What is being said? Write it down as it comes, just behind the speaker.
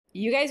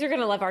You guys are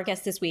going to love our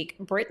guest this week.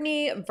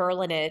 Brittany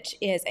Verlinich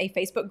is a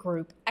Facebook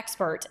group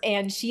expert,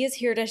 and she is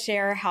here to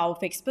share how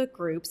Facebook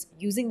groups,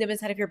 using them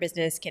inside of your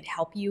business, can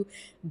help you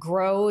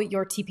grow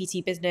your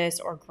TPT business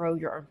or grow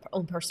your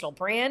own personal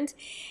brand.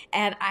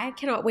 And I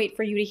cannot wait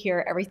for you to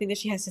hear everything that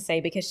she has to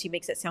say because she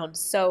makes it sound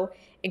so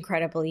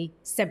incredibly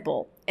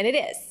simple. And it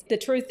is. The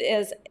truth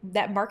is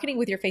that marketing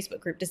with your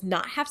Facebook group does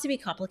not have to be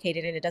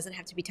complicated and it doesn't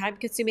have to be time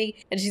consuming.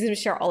 And she's going to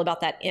share all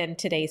about that in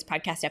today's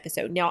podcast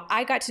episode. Now,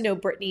 I got to know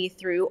Brittany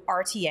through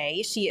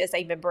RTA. She is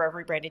a member of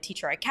Rebranded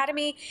Teacher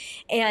Academy.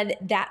 And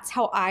that's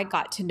how I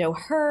got to know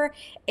her.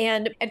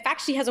 And in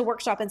fact, she has a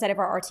workshop inside of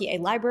our RTA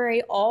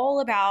library all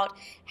about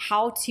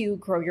how to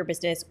grow your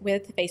business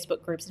with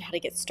Facebook groups and how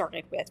to get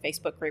started with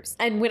Facebook groups.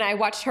 And when I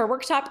watched her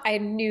workshop, I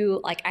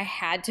knew like I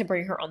had to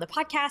bring her on the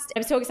podcast.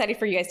 I'm so excited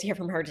for you guys to hear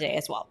from her today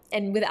as well.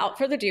 And without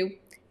further ado,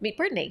 meet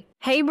Brittany.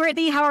 Hey,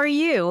 Brittany, how are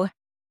you?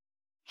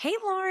 Hey,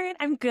 Lauren,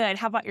 I'm good.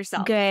 How about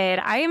yourself? Good.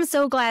 I am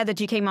so glad that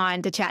you came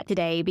on to chat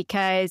today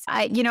because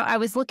I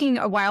was looking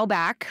a while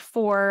back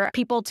for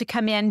people to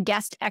come in,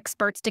 guest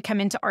experts to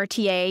come into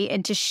RTA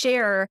and to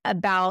share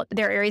about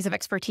their areas of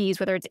expertise,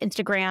 whether it's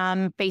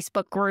Instagram,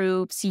 Facebook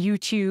groups,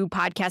 YouTube,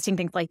 podcasting,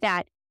 things like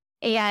that.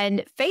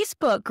 And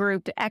Facebook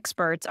group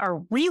experts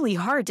are really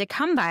hard to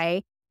come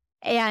by.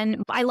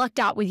 And I lucked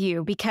out with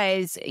you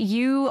because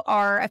you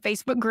are a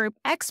Facebook group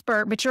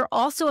expert, but you're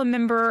also a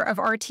member of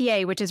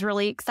RTA, which is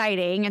really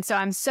exciting. And so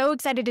I'm so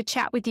excited to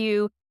chat with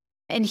you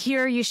and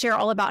hear you share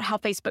all about how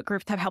Facebook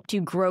groups have helped you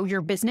grow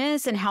your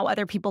business and how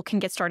other people can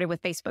get started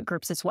with Facebook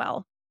groups as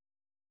well.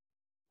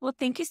 Well,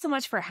 thank you so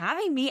much for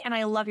having me. And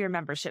I love your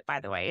membership, by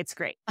the way. It's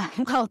great.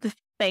 Well,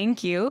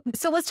 thank you.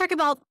 So let's talk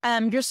about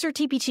your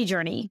TPT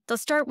journey.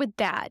 Let's start with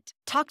that.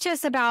 Talk to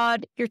us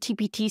about your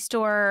TPT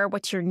store.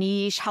 What's your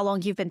niche? How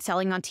long you've been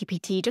selling on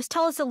TPT? Just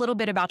tell us a little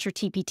bit about your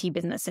TPT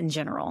business in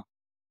general.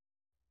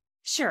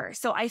 Sure.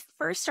 So I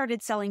first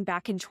started selling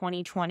back in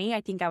 2020.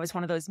 I think I was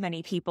one of those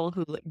many people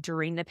who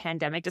during the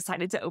pandemic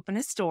decided to open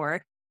a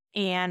store.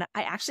 And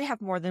I actually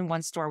have more than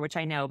one store, which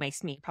I know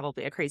makes me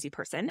probably a crazy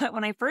person. But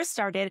when I first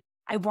started,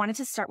 I wanted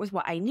to start with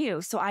what I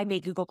knew. So I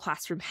made Google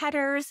Classroom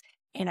headers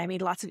and I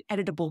made lots of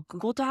editable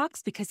Google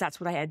Docs because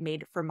that's what I had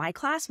made for my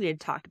class. We had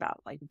talked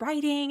about like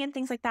writing and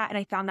things like that. And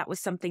I found that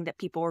was something that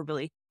people were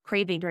really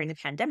craving during the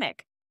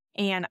pandemic.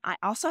 And I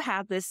also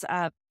had this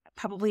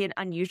probably an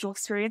unusual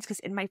experience because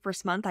in my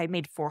first month, I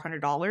made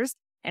 $400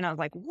 and I was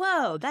like,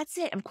 whoa, that's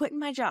it. I'm quitting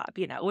my job,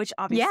 which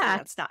obviously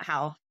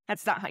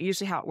that's not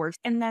usually how it works.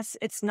 And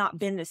it's not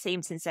been the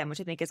same since then,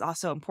 which I think is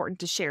also important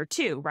to share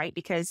too, right?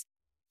 Because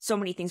so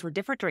many things were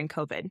different during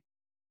COVID.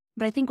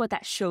 But I think what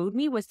that showed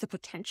me was the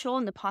potential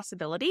and the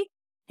possibility.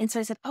 And so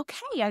I said,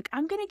 okay,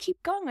 I'm going to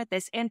keep going with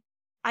this. And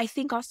I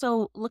think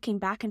also looking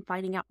back and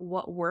finding out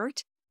what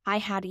worked, I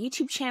had a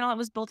YouTube channel I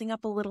was building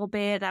up a little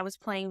bit that I was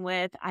playing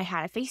with. I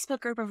had a Facebook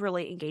group of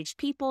really engaged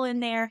people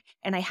in there.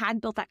 And I had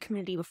built that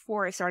community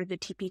before I started the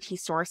TPT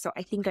store. So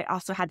I think I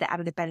also had the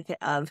added benefit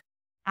of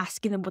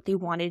asking them what they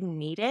wanted and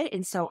needed.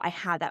 And so I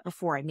had that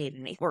before I made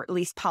anything, or at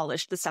least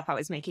polished the stuff I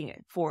was making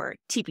for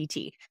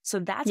TPT. So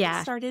that's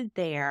what started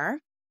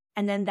there.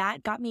 And then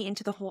that got me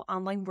into the whole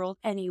online world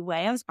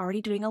anyway. I was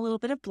already doing a little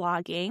bit of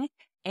blogging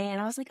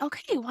and I was like,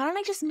 okay, why don't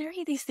I just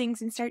marry these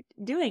things and start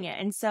doing it?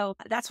 And so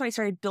that's when I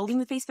started building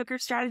the Facebook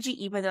group strategy,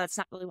 even though that's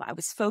not really what I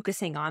was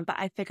focusing on. But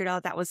I figured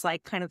out that was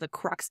like kind of the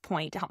crux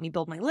point to help me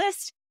build my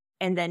list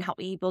and then help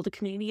me build a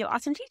community of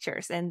awesome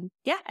teachers. And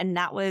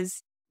that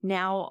was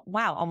now,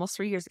 almost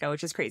 3 years ago,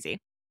 which is crazy.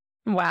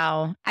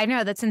 Wow. I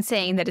know that's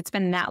insane that it's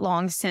been that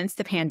long since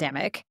the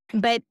pandemic.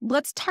 But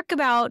let's talk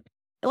about,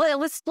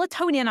 let's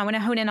hone in. I want to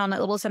hone in on a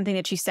little something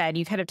that you said.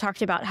 You kind of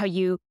talked about how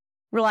you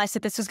realized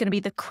that this was going to be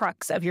the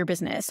crux of your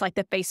business, like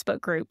the Facebook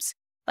groups,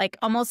 like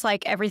almost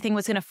like everything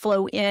was going to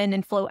flow in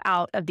and flow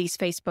out of these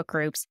Facebook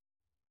groups.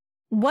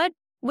 Was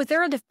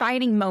there a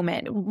defining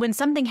moment when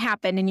something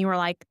happened and you were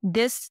like,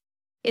 this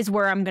is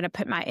where I'm going to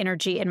put my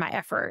energy and my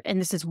effort, and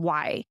this is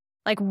why?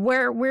 Like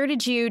where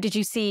did you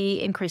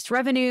see increased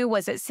revenue?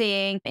 Was it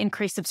seeing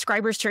increased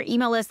subscribers to your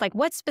email list? Like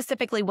what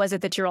specifically was it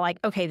that you were like,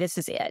 okay, this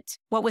is it?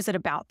 What was it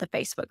about the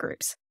Facebook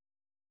groups?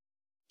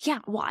 Yeah,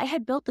 well, I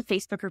had built the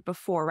Facebook group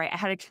before, right? I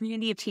had a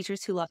community of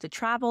teachers who love to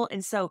travel.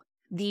 And so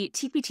the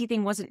TPT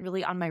thing wasn't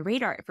really on my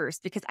radar at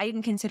first because I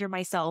didn't consider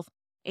myself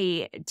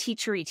a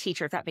teacher,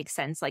 if that makes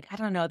sense. Like, I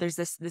don't know, there's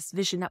this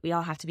vision that we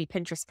all have to be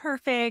Pinterest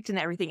perfect and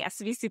everything has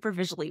to be super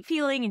visually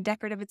appealing and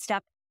decorative and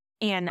stuff.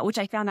 And which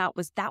I found out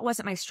that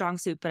wasn't my strong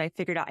suit, but I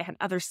figured out I had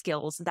other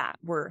skills that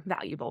were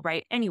valuable,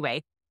 right?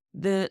 Anyway,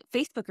 the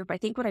Facebook group, I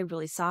think what I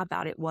really saw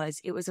about it was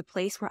a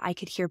place where I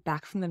could hear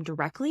back from them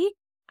directly,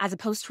 as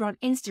opposed to on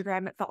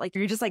Instagram. It felt like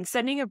you're just like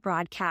sending a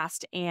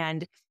broadcast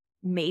and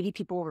maybe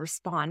people will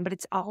respond, but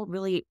it's all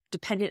really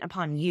dependent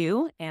upon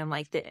you and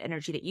like the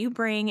energy that you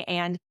bring.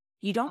 And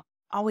you don't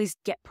always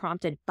get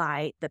prompted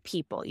by the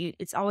people.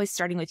 It's always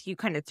starting with you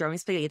kind of throwing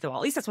spaghetti at the wall.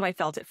 At least that's what I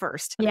felt at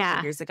first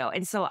years ago.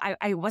 And so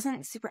I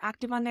wasn't super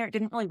active on there. It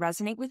didn't really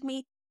resonate with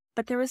me,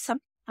 but there was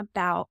something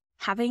about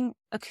having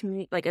a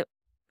community, like a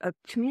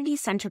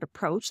community-centered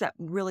approach that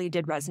really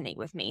did resonate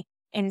with me.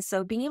 And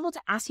so being able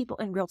to ask people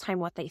in real time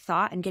what they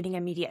thought and getting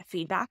immediate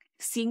feedback,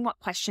 seeing what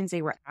questions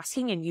they were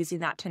asking and using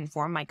that to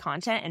inform my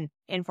content and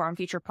inform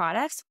future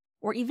products,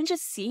 or even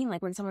just seeing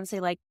like when someone say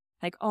like,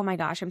 oh my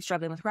gosh, I'm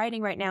struggling with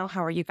writing right now.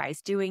 How are you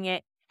guys doing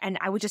it? And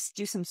I would just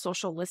do some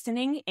social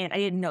listening, and I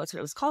didn't know it's what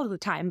it was called at the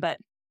time, but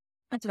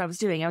that's what I was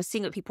doing. I was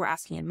seeing what people were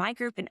asking in my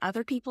group and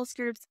other people's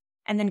groups,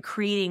 and then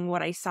creating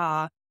what I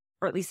saw,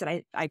 or at least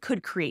that I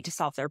could create to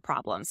solve their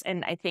problems.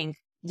 And I think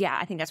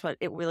that's what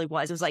it really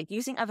was. It was like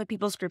using other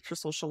people's groups for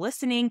social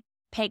listening,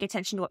 paying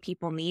attention to what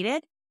people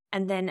needed,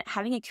 and then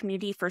having a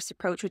community first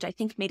approach, which I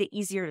think made it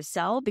easier to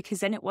sell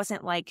because then it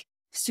wasn't like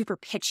super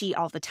pitchy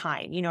all the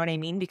time. You know what I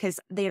mean? Because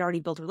they had already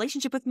built a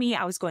relationship with me.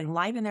 I was going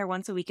live in there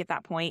once a week at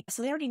that point.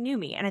 So they already knew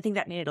me. And I think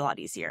that made it a lot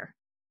easier.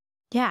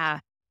 Yeah.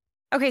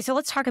 Okay. So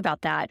let's talk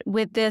about that.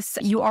 With this,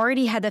 you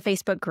already had the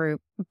Facebook group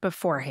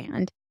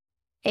beforehand.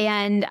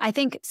 And I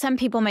think some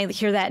people may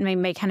hear that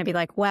and may kind of be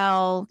like,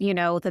 well,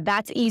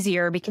 that's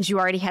easier because you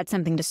already had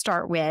something to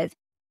start with.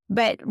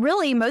 But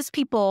really, most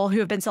people who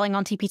have been selling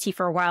on TPT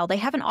for a while, they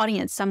have an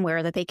audience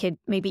somewhere that they could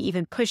maybe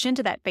even push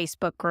into that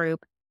Facebook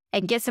group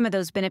and get some of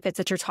those benefits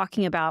that you're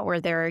talking about, where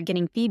they're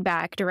getting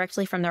feedback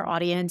directly from their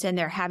audience and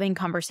they're having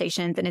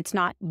conversations, and it's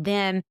not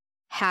them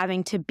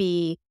having to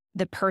be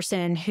the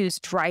person who's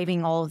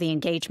driving all of the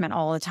engagement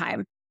all the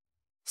time.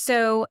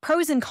 So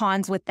pros and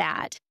cons with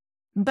that.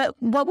 But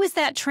what was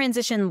that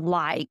transition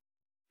like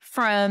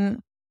from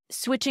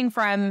switching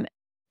from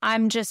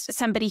I'm just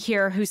somebody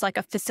here who's like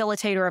a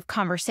facilitator of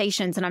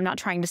conversations and I'm not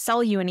trying to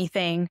sell you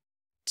anything,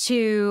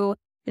 to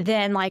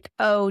then like,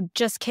 oh,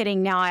 just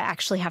kidding, now I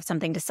actually have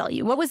something to sell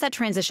you? What was that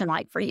transition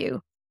like for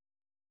you?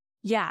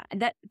 Yeah,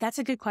 that's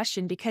a good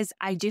question, because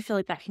I do feel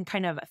like that can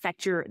kind of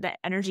affect the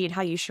energy and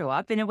how you show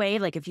up in a way.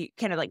 Like if you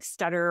kind of like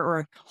stutter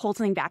or hold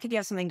something back if you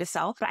have something to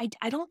sell. But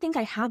I don't think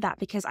I had that,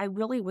 because I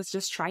really was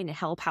just trying to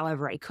help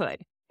however I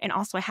could. And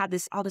also I had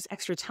all this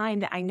extra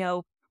time that I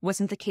know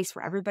wasn't the case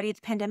for everybody at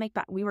the pandemic,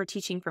 but we were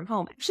teaching from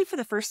home. Actually, for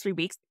the first 3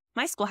 weeks,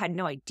 my school had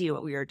no idea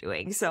what we were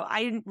doing. So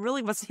I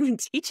really wasn't even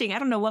teaching. I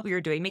don't know what we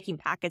were doing, making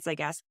packets, I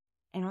guess.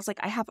 And I was like,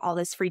 I have all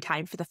this free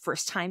time for the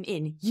first time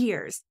in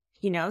years.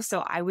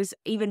 So I was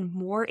even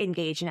more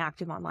engaged and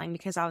active online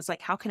because I was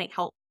like, how can I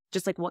help?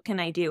 Just like, what can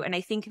I do? And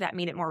I think that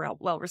made it more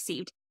well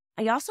received.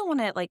 I also want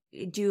to like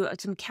do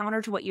some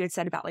counter to what you had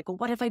said about like, well,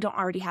 what if I don't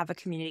already have a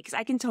community? Because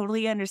I can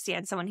totally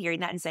understand someone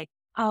hearing that and say,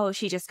 oh,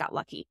 she just got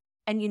lucky.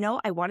 And,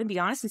 I want to be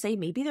honest and say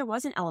maybe there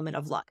was an element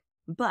of luck,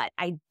 but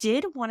I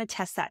did want to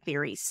test that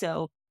theory.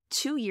 So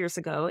 2 years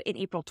ago in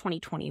April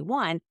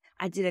 2021,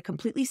 I did a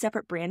completely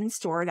separate brand and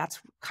store.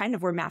 That's kind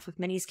of where Math with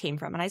Minis came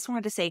from. And I just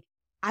wanted to say,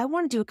 I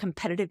want to do a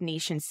competitive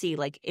niche and see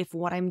like if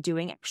what I'm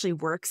doing actually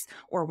works,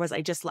 or was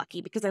I just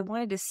lucky? Because I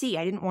wanted to see,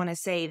 I didn't want to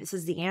say this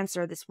is the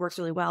answer, this works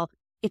really well,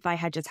 if I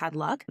had just had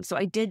luck. So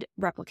I did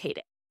replicate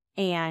it.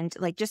 And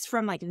like just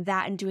from like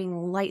that and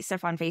doing light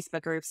stuff on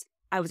Facebook groups,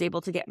 I was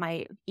able to get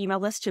my email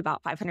list to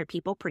about 500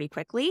 people pretty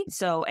quickly.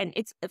 So, and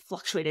it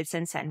fluctuated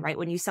since then, right?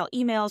 When you sell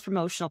emails,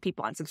 promotional,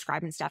 people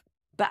unsubscribe and stuff.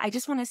 But I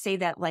just want to say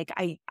that like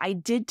I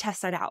did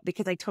test that out,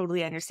 because I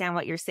totally understand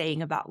what you're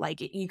saying about like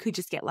you could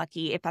just get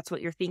lucky if that's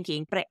what you're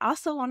thinking. But I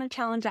also want to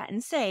challenge that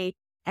and say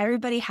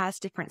everybody has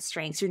different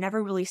strengths. You're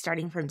never really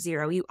starting from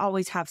zero. You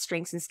always have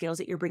strengths and skills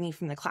that you're bringing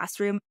from the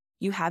classroom.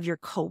 You have your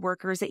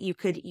coworkers that you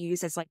could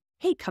use as like,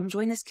 hey, come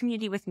join this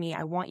community with me.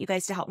 I want you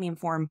guys to help me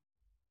inform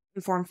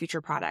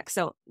future products.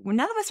 So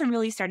none of us are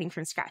really starting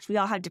from scratch. We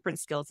all have different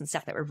skills and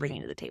stuff that we're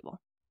bringing to the table.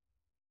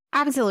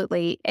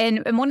 Absolutely.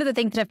 And one of the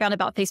things that I found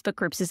about Facebook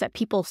groups is that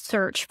people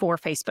search for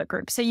Facebook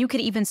groups. So you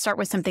could even start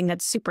with something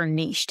that's super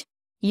niched.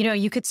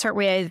 You could start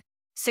with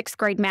 6th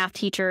grade math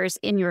teachers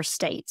in your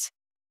state.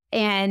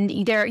 And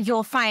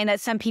you'll find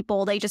that some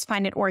people, they just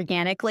find it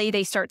organically.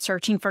 They start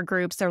searching for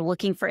groups. They're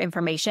looking for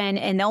information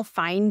and they'll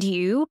find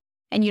you.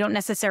 And you don't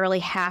necessarily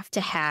have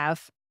to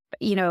have,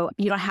 you don't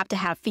have to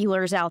have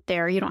feelers out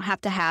there. You don't have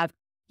to have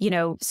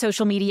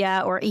social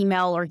media or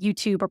email or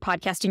YouTube or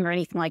podcasting or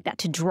anything like that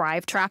to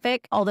drive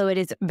traffic, although it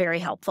is very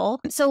helpful.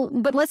 So,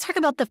 but let's talk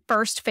about the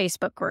first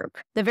Facebook group,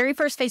 the very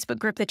first Facebook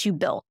group that you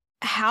built.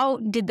 How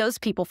did those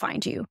people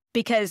find you?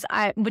 Because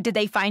did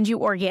they find you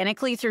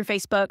organically through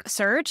Facebook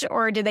search,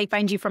 or did they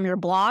find you from your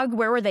blog?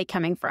 Where were they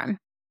coming from?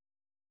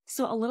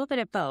 So a little bit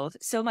of both.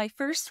 So my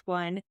first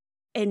one,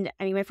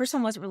 my first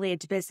one wasn't related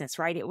to business,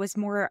 right? It was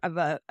more of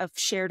a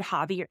shared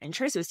hobby or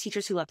interest. It was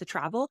teachers who love to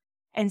travel.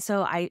 And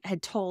so I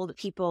had told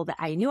people that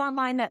I knew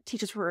online, that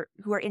teachers who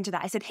were into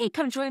that. I said, hey,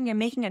 come join me. I'm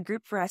making a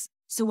group for us.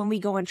 So when we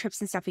go on trips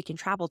and stuff, we can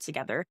travel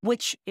together,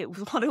 which it was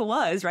what it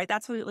was, right?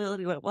 That's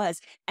literally what it was.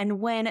 And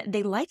when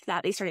they liked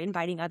that, they started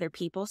inviting other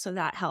people. So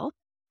that helped.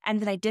 And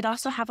then I did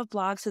also have a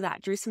blog, so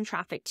that drew some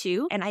traffic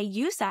too. And I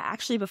used that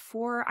actually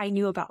before I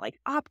knew about like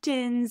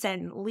opt-ins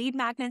and lead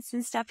magnets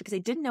and stuff, because I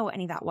didn't know what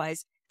any of that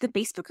was. The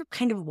Facebook group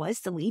kind of was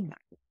the lead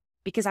magnet,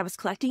 because I was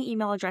collecting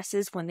email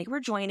addresses when they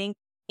were joining.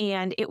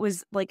 And it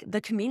was like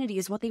the community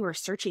is what they were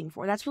searching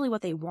for. That's really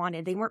what they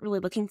wanted. They weren't really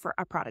looking for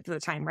a product at the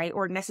time, right?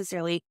 Or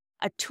necessarily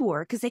a tour,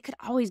 because they could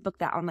always book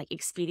that on like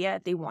Expedia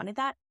if they wanted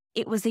that.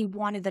 it was they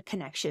wanted the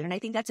connection. And I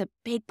think that's a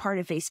big part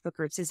of Facebook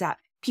groups is that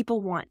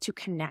people want to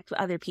connect with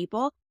other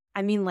people.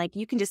 I mean, like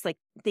you can just like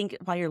think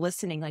while you're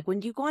listening, like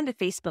when you go onto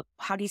Facebook,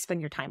 how do you spend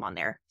your time on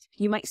there?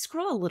 You might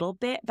scroll a little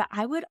bit, but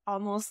I would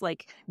almost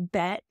like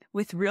bet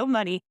with real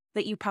money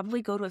that you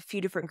probably go to a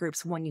few different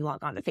groups when you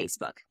log on to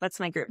Facebook. That's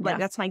my group. Like,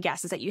 that's my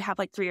guess is that you have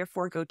like 3 or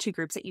 4 go-to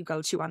groups that you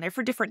go to on there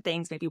for different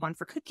things. Maybe one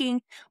for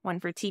cooking, one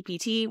for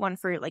TPT, one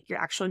for like your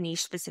actual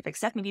niche specific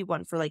stuff, maybe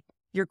one for like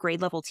your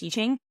grade level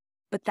teaching.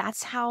 But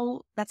that's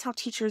how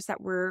teachers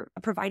that we're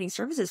providing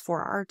services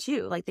for are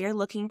too. Like they're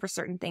looking for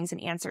certain things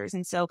and answers.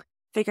 And so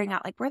figuring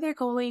out like where they're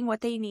going,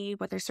 what they need,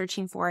 what they're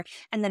searching for,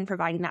 and then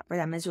providing that for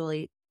them is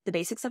really the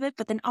basics of it.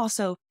 But then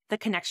also the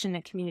connection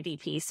and community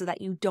piece so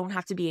that you don't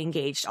have to be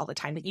engaged all the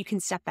time, that you can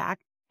step back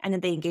and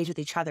then they engage with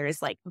each other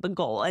is like the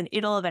goal and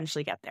it'll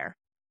eventually get there.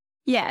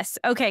 Yes.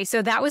 Okay.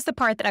 So that was the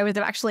part that I was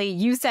actually,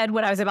 you said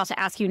what I was about to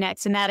ask you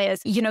next. And that is,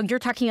 you're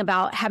talking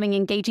about having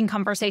engaging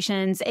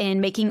conversations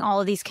and making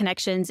all of these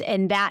connections.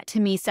 And that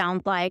to me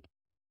sounds like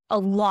a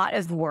lot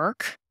of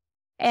work.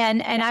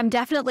 And I'm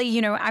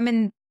definitely, I'm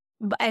in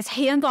as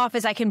hands-off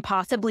as I can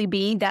possibly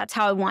be. That's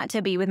how I want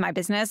to be with my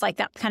business. Like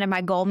that's kind of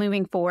my goal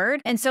moving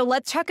forward. And so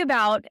let's talk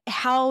about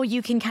how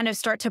you can kind of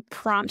start to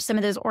prompt some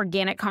of those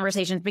organic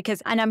conversations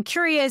and I'm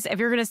curious if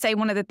you're going to say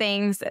one of the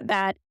things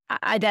that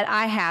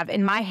I have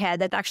in my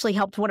head that actually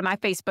helped one of my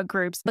Facebook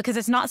groups, because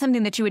it's not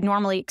something that you would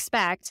normally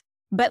expect,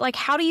 but like,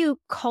 how do you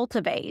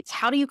cultivate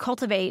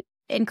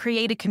and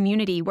create a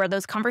community where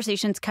those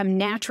conversations come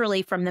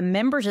naturally from the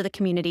members of the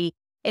community?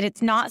 And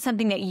it's not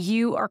something that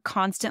you are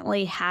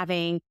constantly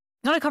having,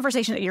 not a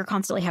conversation that you're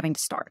constantly having to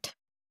start.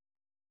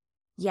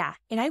 Yeah.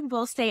 And I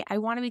will say, I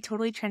want to be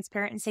totally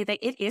transparent and say that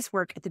it is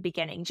work at the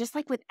beginning, just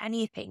like with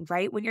anything,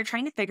 right? When you're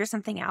trying to figure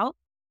something out,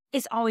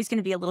 it's always going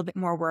to be a little bit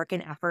more work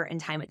and effort and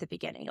time at the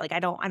beginning. Like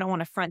I don't want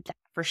to front that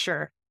for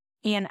sure.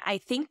 And I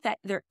think that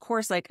there, of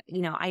course, like,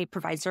 I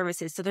provide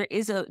services. So there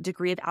is a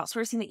degree of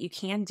outsourcing that you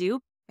can do.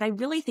 But I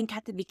really think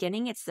at the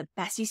beginning, it's the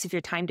best use of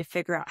your time to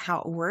figure out how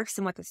it works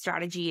and what the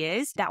strategy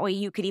is. That way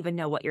you could even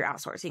know what you're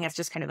outsourcing. That's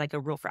just kind of like a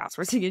rule for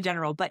outsourcing in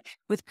general. But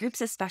with groups,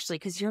 especially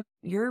because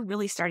you're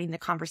really starting the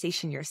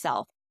conversation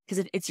yourself.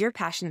 Because it's your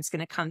passion that's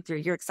going to come through,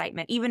 your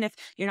excitement. Even if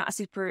you're not a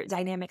super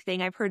dynamic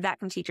thing, I've heard that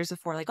from teachers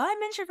before, like, oh,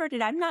 I'm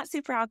introverted, I'm not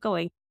super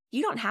outgoing.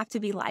 You don't have to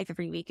be live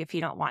every week if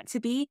you don't want to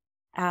be.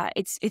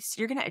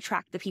 You're going to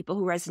attract the people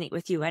who resonate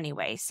with you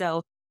anyway.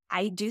 So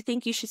I do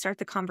think you should start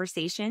the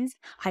conversations.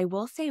 I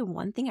will say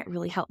one thing that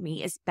really helped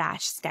me is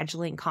batch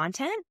scheduling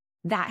content.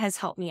 That has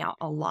helped me out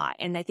a lot.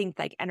 And I think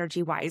like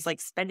energy wise,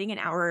 like spending an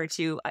hour or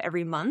two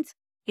every month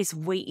is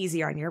way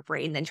easier on your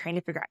brain than trying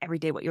to figure out every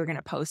day what you're going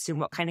to post and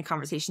what kind of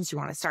conversations you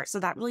want to start. So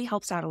that really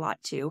helps out a lot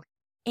too.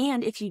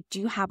 And if you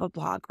do have a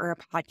blog or a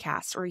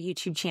podcast or a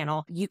YouTube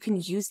channel, you can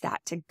use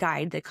that to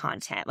guide the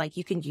content. Like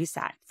you can use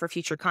that for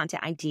future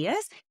content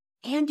ideas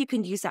and you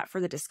can use that for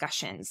the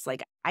discussions.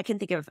 Like I can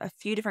think of a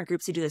few different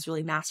groups who do this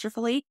really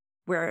masterfully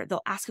where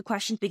they'll ask a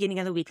question beginning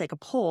of the week, like a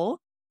poll,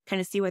 kind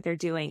of see what they're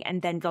doing.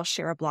 And then they'll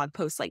share a blog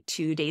post like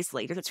 2 days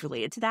later that's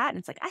related to that. And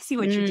it's like, I see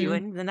what you're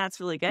doing. Then that's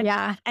really good.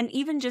 Yeah. And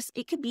even just,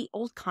 it could be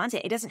old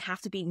content. It doesn't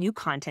have to be new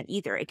content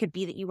either. It could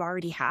be that you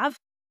already have,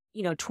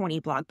 20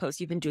 blog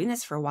posts. You've been doing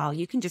this for a while.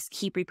 You can just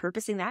keep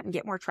repurposing that and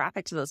get more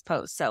traffic to those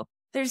posts. So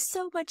there's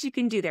so much you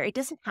can do there. It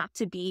doesn't have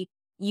to be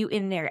you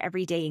in there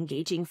every day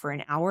engaging for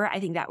an hour. I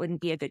think that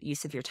wouldn't be a good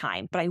use of your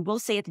time. But I will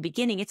say at the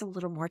beginning, it's a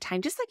little more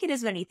time, just like it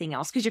is with anything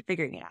else, because you're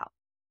figuring it out.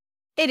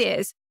 It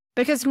is.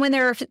 Because when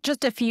there are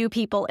just a few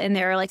people in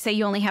there, like say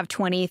you only have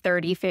 20,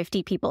 30,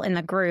 50 people in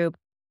the group,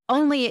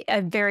 only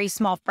a very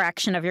small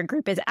fraction of your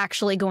group is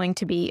actually going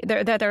to be,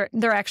 they're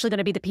actually going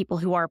to be the people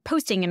who are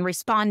posting and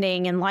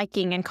responding and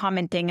liking and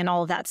commenting and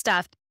all of that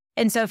stuff.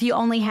 And so if you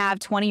only have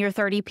 20 or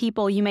 30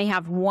 people, you may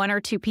have 1 or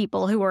 2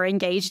 people who are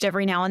engaged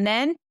every now and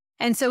then.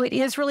 And so it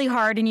is really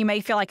hard and you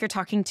may feel like you're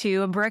talking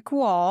to a brick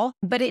wall,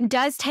 but it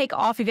does take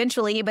off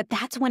eventually. But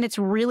that's when it's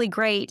really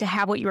great to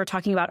have what you were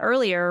talking about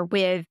earlier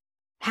with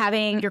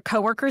having your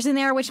coworkers in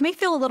there, which may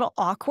feel a little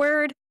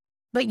awkward,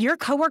 but your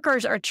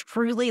coworkers are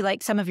truly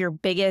like some of your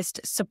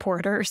biggest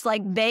supporters.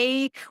 Like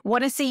they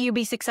want to see you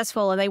be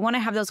successful and they want to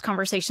have those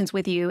conversations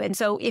with you. And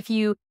so if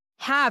you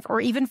have,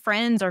 or even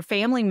friends or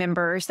family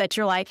members that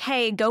you're like,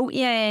 hey, go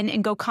in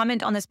and go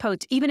comment on this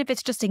post, even if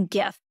it's just a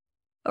GIF,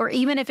 or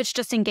even if it's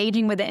just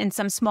engaging with it in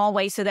some small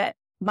way so that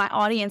my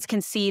audience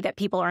can see that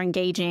people are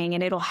engaging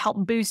and it'll help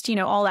boost,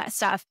 all that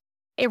stuff.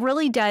 It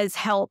really does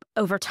help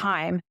over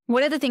time.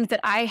 One of the things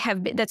that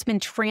that's been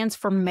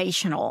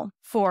transformational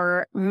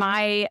for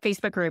my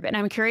Facebook group, and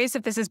I'm curious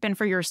if this has been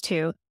for yours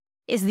too,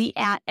 is the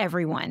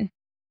 @everyone.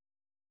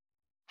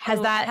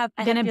 Has that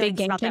been a big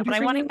game changer? But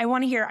I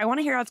want to hear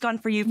how it's gone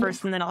for you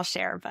first, and then I'll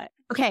share. But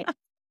okay,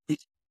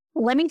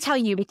 let me tell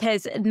you,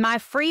 because my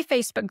free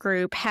Facebook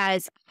group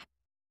has,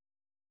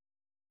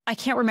 I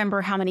can't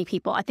remember how many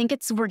people. I think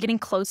we're getting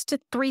close to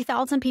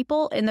 3,000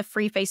 people in the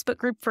free Facebook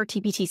group for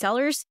TPT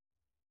sellers.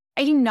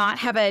 I do not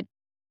have a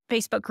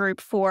Facebook group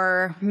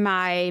for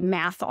my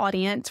math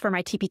audience, for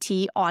my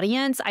TPT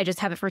audience. I just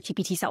have it for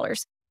TPT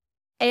sellers.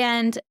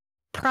 And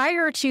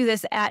prior to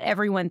this at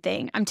everyone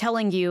thing, I'm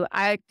telling you,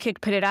 I could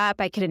put it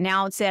up, I could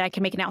announce it, I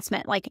could make an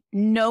announcement. Like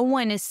no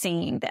one is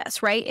seeing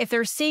this, right? If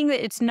they're seeing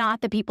that, it's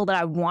not the people that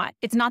I want.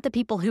 It's not the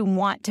people who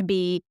want to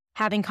be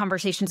having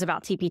conversations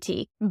about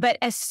TPT. But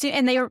as soon,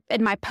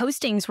 and my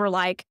postings were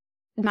like,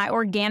 my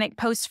organic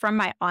posts from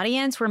my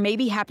audience were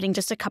maybe happening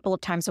just a couple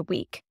of times a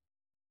week.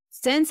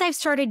 Since I've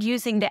started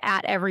using the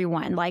at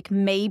everyone, like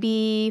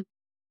maybe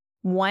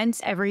once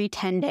every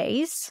 10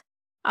 days,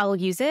 I'll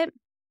use it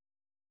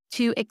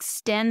to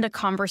extend the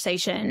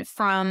conversation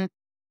from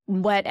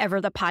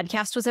whatever the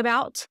podcast was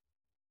about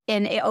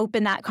and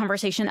open that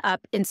conversation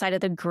up inside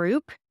of the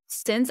group.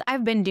 Since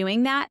I've been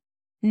doing that,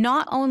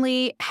 not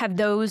only have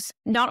those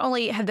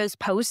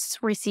posts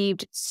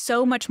received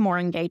so much more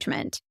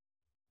engagement,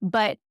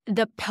 but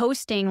the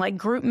posting, like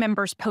group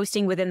members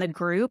posting within the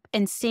group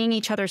and seeing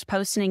each other's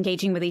posts and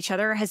engaging with each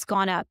other has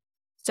gone up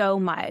so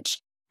much.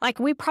 Like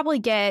we probably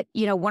get,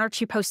 1 or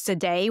 2 posts a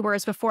day,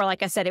 whereas before,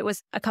 like I said, it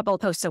was a couple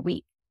of posts a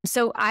week.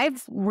 So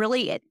I've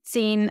really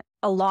seen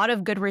a lot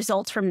of good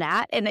results from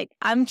that. And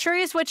I'm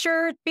curious what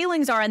your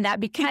feelings are on that,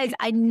 because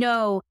I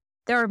know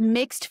there are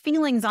mixed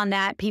feelings on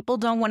that. People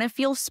don't want to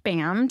feel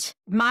spammed.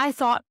 My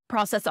thought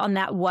process on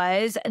that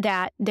was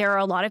that there are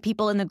a lot of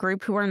people in the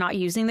group who are not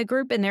using the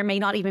group, and they may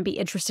not even be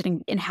interested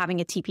in having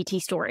a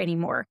TPT store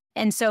anymore.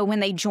 And so when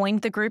they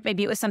joined the group,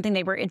 maybe it was something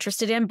they were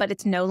interested in, but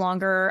it's no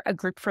longer a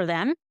group for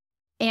them.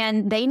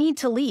 And they need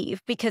to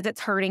leave because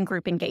it's hurting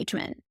group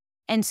engagement.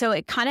 And so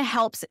it kind of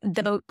helps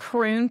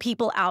prune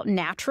people out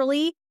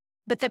naturally.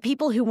 But the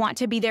people who want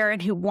to be there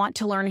and who want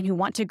to learn and who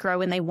want to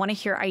grow and they want to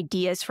hear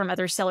ideas from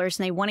other sellers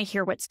and they want to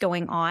hear what's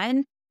going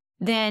on,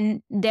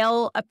 then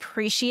they'll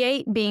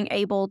appreciate being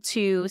able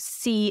to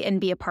see and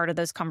be a part of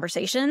those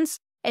conversations.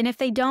 And if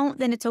they don't,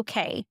 then it's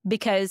okay,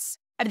 because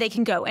they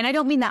can go. And I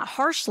don't mean that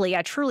harshly.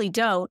 I truly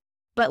don't.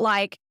 But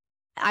like,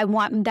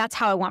 that's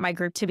how I want my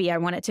group to be. I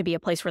want it to be a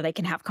place where they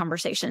can have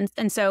conversations.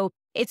 And so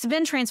it's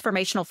been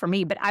transformational for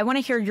me, but I want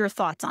to hear your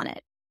thoughts on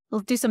it. We'll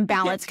do some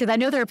balance, because I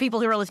know there are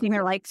people who are listening who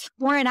are like,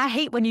 Lauren, I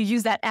hate when you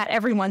use that at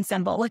everyone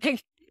symbol.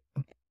 Like,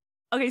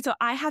 okay, so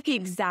I have the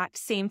exact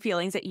same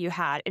feelings that you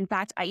had. In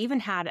fact, I even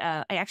had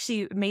I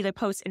actually made a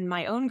post in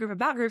my own group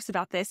about groups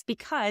about this,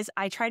 because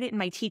I tried it in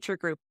my teacher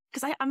group,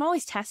 because I'm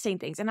always testing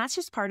things, and that's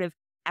just part of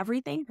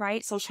everything,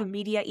 right? Social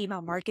media,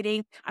 email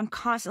marketing. I'm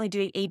constantly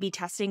doing A/B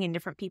testing in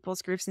different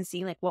people's groups and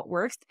seeing like what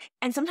works.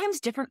 And sometimes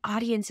different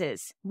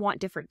audiences want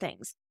different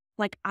things.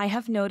 Like I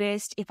have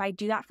noticed if I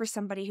do that for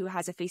somebody who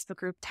has a Facebook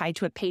group tied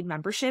to a paid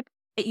membership,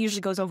 it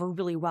usually goes over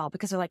really well,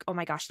 because they're like, oh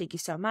my gosh, thank you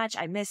so much.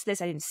 I missed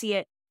this. I didn't see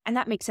it. And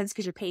that makes sense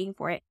because you're paying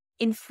for it.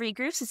 In free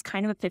groups, it's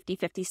kind of a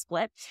 50-50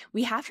 split.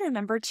 We have to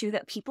remember too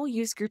that people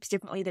use groups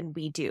differently than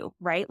we do,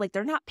 right? Like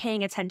they're not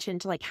paying attention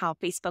to like how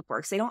Facebook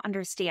works. They don't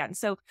understand.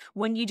 So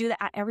when you do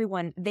that at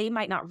everyone, they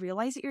might not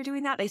realize that you're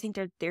doing that. They think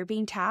they're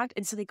being tagged.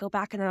 And so they go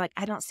back and they're like,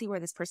 I don't see where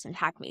this person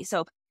tagged me.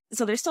 So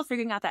they're still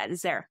figuring out that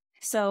is there.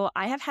 So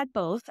I have had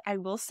both. I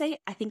will say,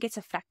 I think it's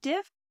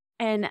effective.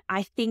 And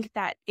I think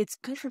that it's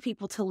good for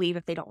people to leave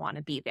if they don't want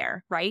to be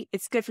there, right?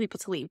 It's good for people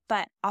to leave.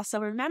 But also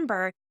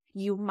remember,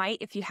 you might,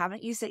 if you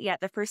haven't used it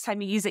yet, the first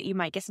time you use it, you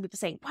might get some people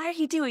saying, why are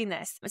you doing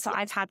this? So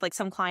I've had like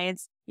some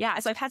clients. Yeah.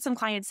 So I've had some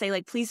clients say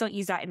like, please don't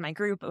use that in my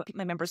group.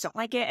 My members don't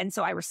like it. And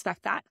so I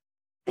respect that.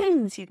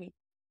 Excuse me.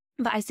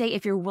 But I say,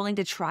 if you're willing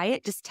to try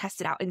it, just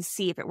test it out and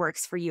see if it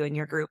works for you and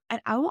your group.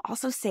 And I will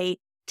also say,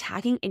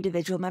 tagging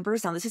individual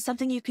members. Now, this is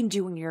something you can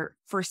do when you're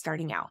first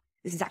starting out.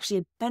 This is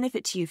actually a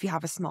benefit to you if you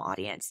have a small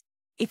audience.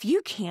 If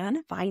you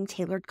can find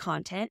tailored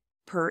content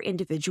per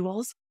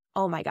individuals,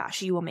 oh my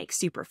gosh, you will make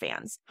super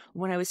fans.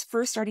 When I was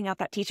first starting out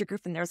that teacher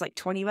group and there was like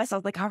 20 of us, I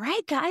was like, all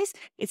right, guys,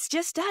 it's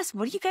just us.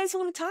 What do you guys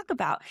want to talk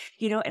about?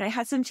 And I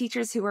had some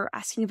teachers who were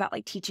asking about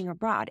like teaching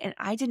abroad, and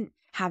I didn't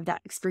have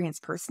that experience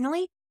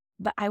personally.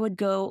 But I would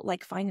go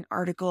like find an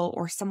article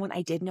or someone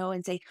I did know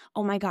and say,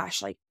 oh my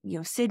gosh, like,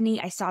 Sydney,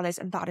 I saw this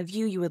and thought of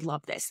you. You would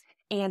love this.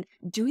 And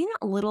doing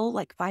a little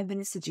like 5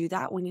 minutes to do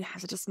that when you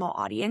have such a small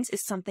audience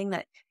is something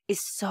that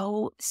is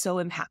so, so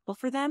impactful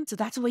for them. So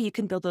that's a way you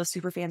can build those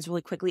super fans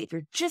really quickly. If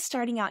you're just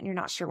starting out and you're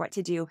not sure what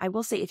to do, I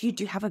will say if you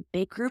do have a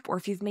big group, or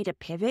if you've made a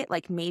pivot,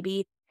 like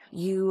maybe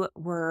you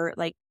were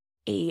like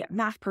a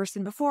math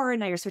person before and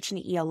now you're switching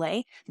to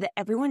ELA, the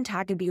everyone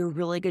tag could be a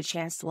really good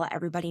chance to let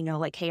everybody know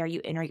like, hey, are you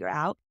in or you're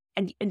out?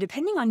 And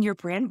depending on your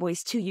brand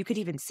voice too, you could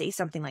even say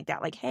something like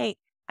that, like, hey,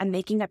 I'm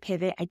making a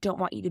pivot. I don't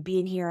want you to be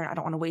in here. I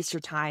don't want to waste your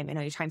time. I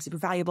know your time's super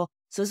valuable.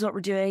 So this is what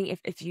we're doing.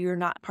 If you're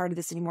not part of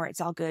this anymore, it's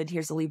all good.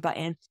 Here's the leave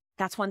button.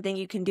 That's one thing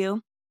you can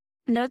do.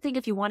 Another thing,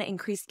 if you want to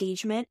increase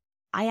engagement,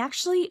 I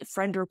actually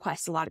friend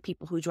request a lot of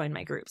people who join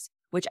my groups,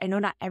 which I know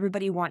not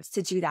everybody wants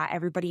to do that.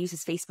 Everybody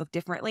uses Facebook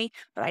differently,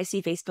 but I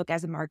see Facebook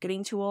as a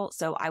marketing tool.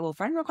 So I will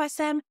friend request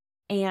them.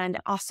 And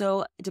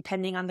also,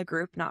 depending on the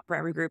group, not for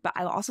every group, but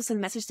I will also send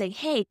a message saying,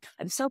 hey,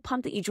 I'm so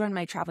pumped that you joined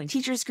my traveling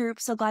teachers group.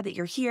 So glad that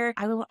you're here.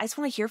 I just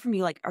want to hear from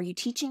you. Like, are you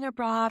teaching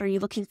abroad? Are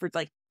you looking for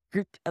like a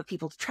group of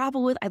people to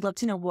travel with? I'd love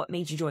to know what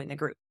made you join the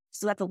group.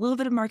 So that's a little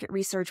bit of market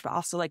research, but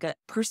also like a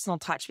personal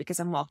touch, because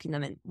I'm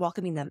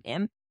welcoming them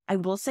in. I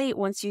will say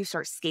once you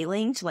start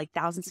scaling to like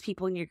thousands of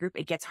people in your group,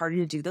 it gets harder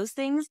to do those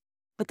things.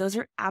 But those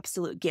are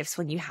absolute gifts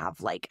when you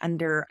have like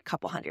under a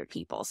couple hundred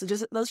people. So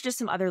those are just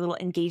some other little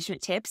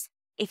engagement tips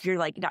if you're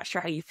like not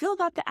sure how you feel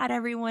about the add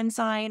everyone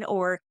sign,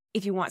 or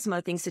if you want some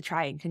other things to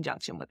try in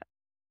conjunction with it.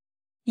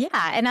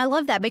 Yeah. And I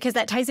love that because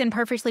that ties in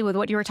perfectly with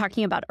what you were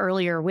talking about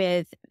earlier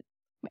with,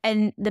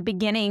 in the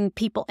beginning,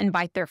 people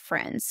invite their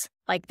friends.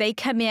 Like they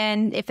come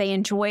in, if they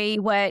enjoy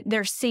what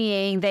they're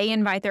seeing, they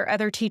invite their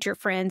other teacher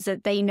friends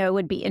that they know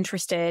would be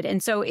interested.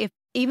 And so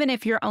even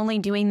if you're only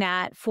doing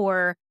that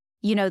for,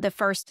 you know, the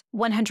first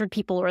 100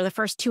 people or the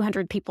first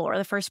 200 people or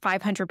the first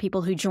 500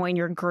 people who join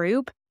your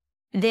group,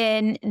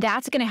 then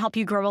that's going to help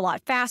you grow a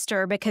lot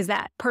faster because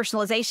that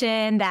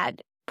personalization,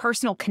 that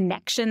personal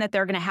connection that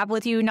they're going to have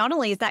with you, not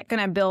only is that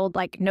going to build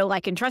like know,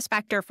 like, and trust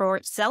factor for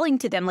selling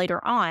to them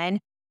later on,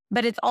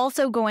 but it's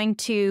also going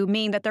to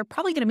mean that they're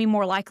probably going to be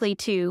more likely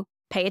to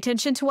pay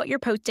attention to what you're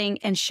posting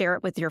and share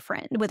it with their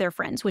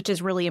friends, which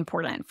is really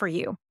important for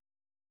you.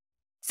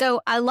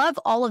 So I love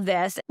all of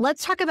this.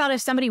 Let's talk about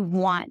if somebody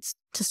wants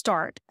to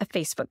start a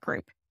Facebook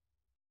group.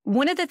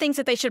 One of the things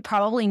that they should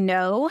probably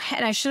know,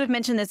 and I should have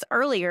mentioned this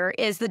earlier,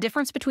 is the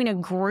difference between a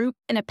group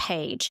and a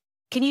page.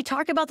 Can you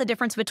talk about the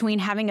difference between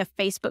having a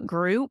Facebook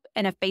group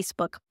and a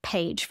Facebook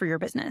page for your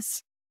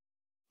business?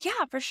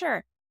 Yeah, for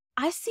sure.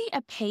 I see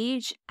a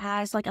page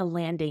as like a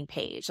landing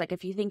page. Like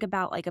if you think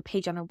about like a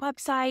page on a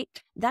website,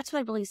 that's what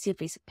I really see a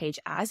Facebook page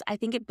as. I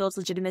think it builds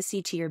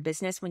legitimacy to your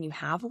business when you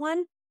have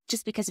one.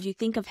 Just because if you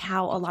think of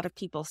how a lot of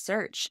people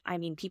search, I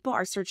mean, people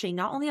are searching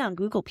not only on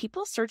Google,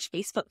 people search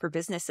Facebook for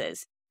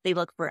businesses. They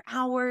look for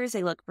hours,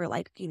 they look for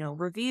like,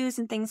 reviews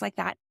and things like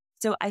that.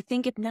 So I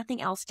think if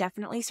nothing else,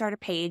 definitely start a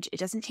page. It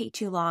doesn't take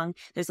too long.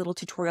 There's a little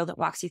tutorial that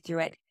walks you through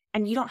it.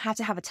 And you don't have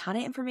to have a ton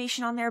of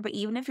information on there, but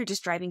even if you're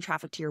just driving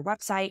traffic to your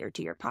website or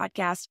to your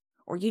podcast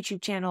or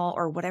YouTube channel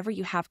or whatever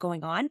you have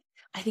going on,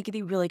 I think it'd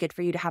be really good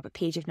for you to have a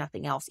page if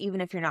nothing else,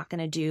 even if you're not going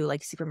to do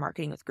like super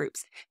marketing with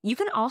groups. You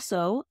can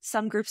also,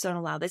 some groups don't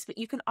allow this, but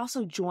you can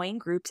also join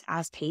groups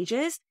as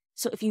pages.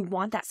 So if you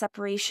want that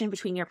separation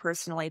between your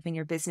personal life and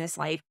your business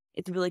life,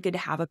 it's really good to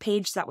have a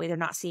page. So that way they're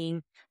not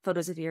seeing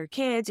photos of your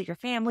kids or your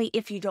family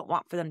if you don't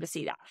want for them to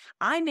see that.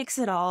 I mix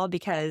it all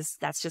because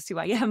that's just who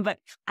I am, but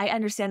I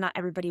understand not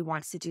everybody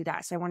wants to do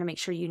that. So I want to make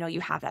sure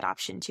you have that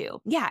option too.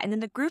 Yeah. And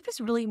then the group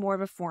is really more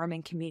of a forum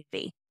and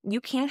community.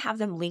 You can have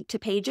them linked to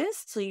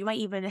pages. So you might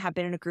even have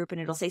been in a group and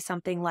it'll say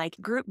something like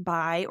group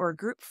by or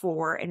group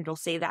for, and it'll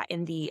say that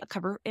in the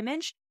cover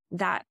image.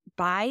 That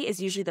by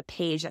is usually the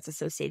page that's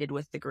associated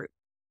with the group.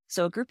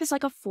 So a group is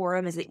like a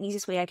forum is the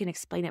easiest way I can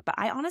explain it, but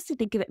I honestly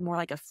think of it more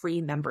like a free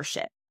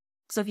membership.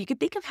 So if you could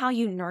think of how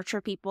you nurture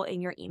people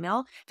in your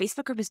email,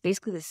 Facebook group is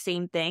basically the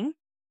same thing.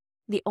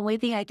 The only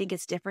thing I think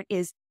is different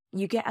is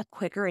you get a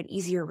quicker and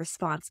easier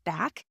response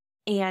back,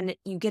 and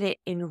you get it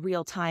in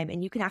real time,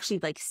 and you can actually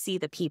like see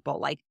the people.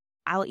 Like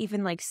I'll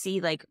even like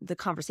see like the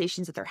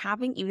conversations that they're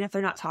having, even if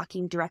they're not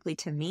talking directly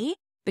to me,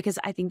 because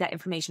I think that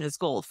information is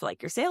gold for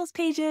like your sales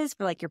pages,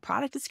 for like your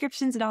product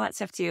descriptions and all that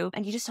stuff too.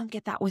 And you just don't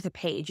get that with a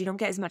page. You don't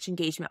get as much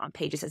engagement on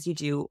pages as you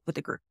do with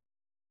a group.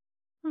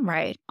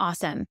 Right.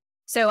 Awesome.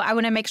 So I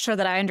want to make sure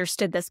that I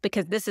understood this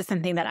because this is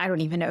something that I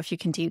don't even know if you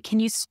can do. Can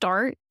you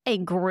start a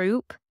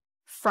group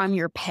from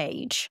your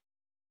page?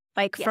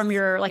 Like Yes. from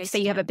your, like Yes, say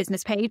you have a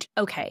business page?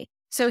 Okay.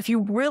 So if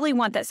you really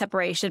want that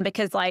separation,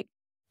 because like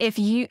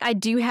I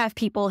do have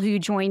people who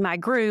join my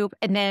group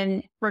and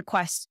then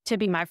request to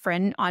be my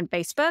friend on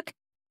Facebook.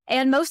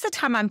 And most of the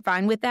time I'm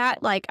fine with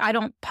that. Like I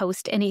don't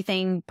post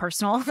anything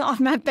personal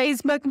on my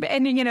Facebook.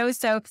 And,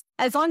 so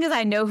as long as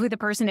I know who the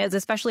person is,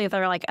 especially if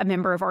they're like a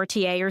member of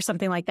RTA or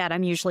something like that,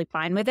 I'm usually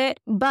fine with it.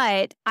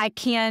 But I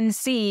can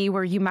see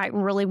where you might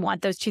really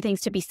want those two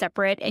things to be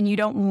separate. And you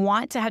don't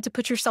want to have to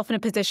put yourself in a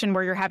position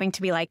where you're having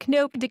to be like,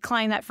 nope,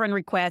 decline that friend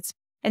request.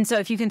 And so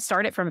if you can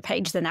start it from a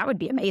page, then that would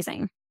be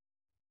amazing.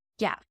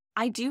 Yeah.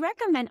 I do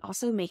recommend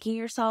also making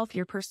yourself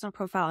your personal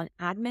profile an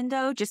admin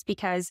though, just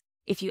because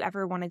if you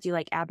ever want to do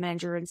like ad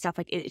manager and stuff,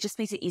 like it just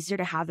makes it easier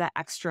to have that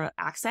extra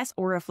access.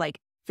 Or if like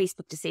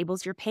Facebook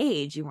disables your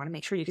page, you want to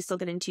make sure you can still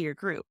get into your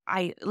group.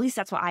 At least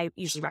that's what I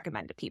usually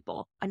recommend to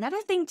people. Another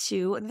thing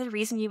too, the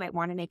reason you might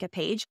want to make a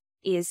page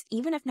is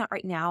even if not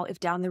right now, if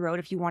down the road,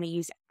 if you want to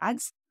use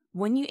ads,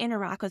 when you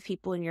interact with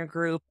people in your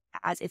group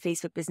as a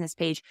Facebook business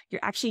page,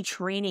 you're actually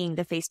training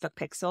the Facebook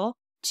pixel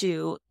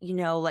to,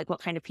 like what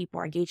kind of people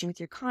are engaging with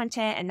your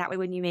content. And that way,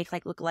 when you make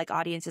like lookalike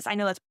audiences, I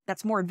know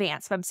that's more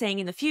advanced, but I'm saying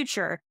in the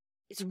future,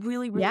 it's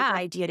really good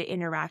idea to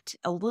interact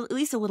at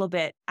least a little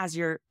bit as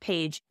your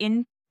page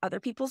in other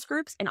people's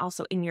groups and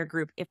also in your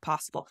group if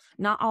possible.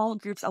 Not all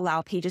groups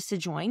allow pages to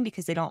join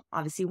because they don't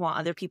obviously want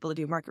other people to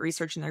do market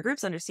research in their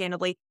groups,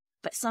 understandably,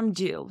 but some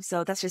do.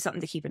 So that's just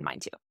something to keep in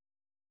mind too.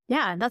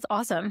 Yeah, that's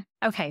awesome.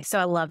 Okay, so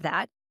I love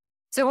that.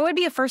 So what would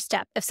be a first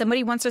step if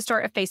somebody wants to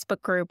start a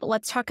Facebook group?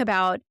 Let's talk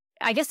about,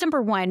 I guess,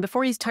 number one,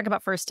 before you talk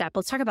about first step,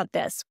 let's talk about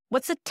this.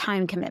 What's the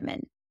time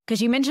commitment?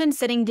 Because you mentioned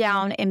sitting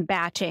down and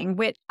batching,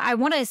 which I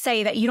want to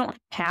say that you don't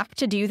have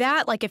to do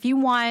that. Like if you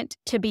want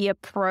to be a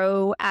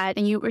pro at,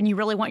 and you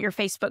really want your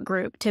Facebook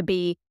group to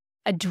be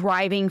a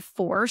driving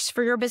force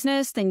for your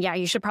business, then yeah,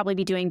 you should probably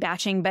be doing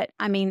batching. But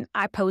I mean,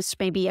 I post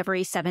maybe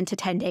every 7 to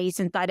 10 days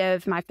inside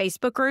of my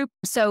Facebook group.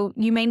 So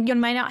you might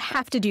not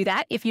have to do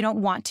that if you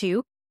don't want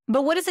to.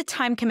 But what does a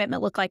time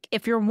commitment look like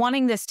if you're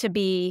wanting this to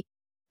be,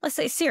 let's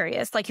say,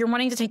 serious? Like you're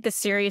wanting to take this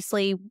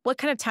seriously, what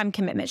kind of time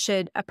commitment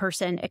should a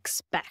person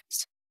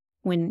expect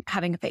when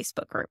having a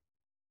Facebook group?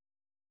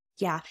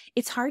 Yeah,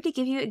 it's hard to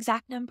give you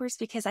exact numbers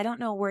because I don't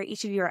know where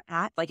each of you are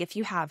at. Like if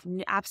you have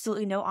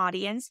absolutely no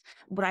audience,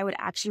 what I would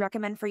actually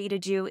recommend for you to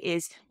do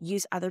is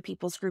use other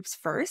people's groups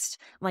first.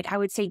 Like I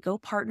would say go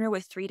partner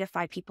with 3 to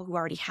 5 people who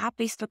already have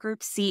Facebook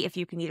groups. See if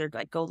you can either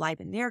like go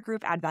live in their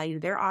group, add value to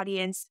their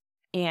audience,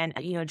 and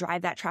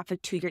drive that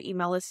traffic to your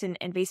email list and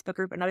Facebook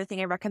group. Another thing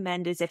I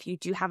recommend is if you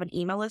do have an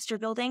email list you're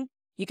building,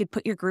 you could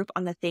put your group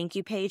on the thank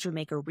you page or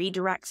make a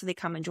redirect so they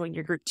come and join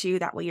your group too.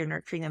 That way you're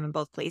nurturing them in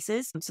both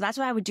places. So that's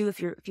what I would do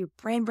if you're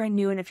brand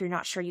new and if you're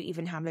not sure you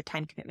even have the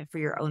time commitment for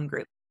your own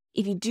group.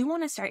 If you do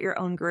want to start your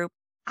own group,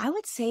 I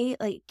would say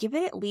like give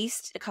it at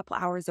least a couple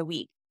hours a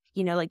week,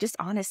 like just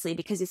honestly,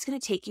 because it's going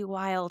to take you a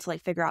while to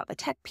like figure out the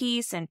tech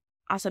piece and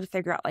also to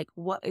figure out like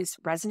what is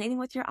resonating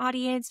with your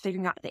audience,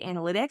 figuring out the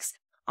analytics.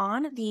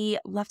 On the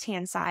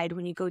left-hand side,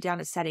 when you go down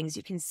to settings,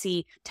 you can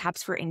see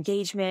tabs for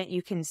engagement.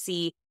 You can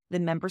see the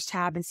members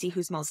tab and see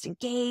who's most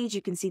engaged.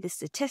 You can see the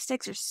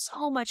statistics. There's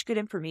so much good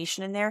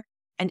information in there.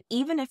 And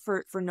even if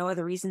for no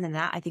other reason than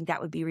that, I think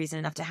that would be reason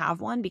enough to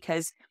have one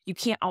because you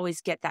can't always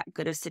get that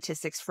good of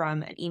statistics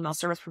from an email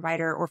service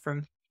provider or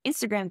from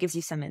Instagram gives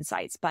you some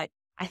insights. But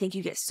I think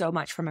you get so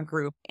much from a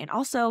group. And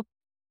also,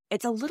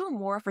 it's a little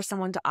more for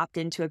someone to opt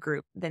into a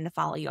group than to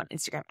follow you on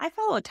Instagram. I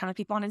follow a ton of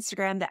people on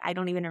Instagram that I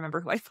don't even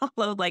remember who I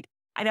followed. Like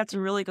I'd have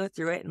to really go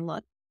through it and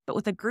look. But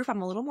with a group,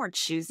 I'm a little more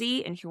choosy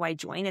in who I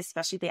join,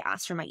 especially if they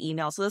ask for my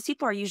email. So those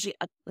people are usually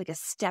like a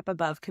step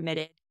above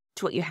committed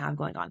to what you have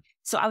going on.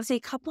 So I would say a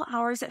couple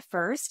hours at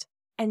first.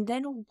 And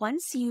then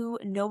once you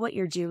know what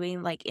you're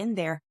doing, like in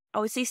there, I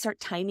would say start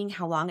timing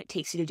how long it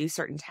takes you to do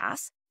certain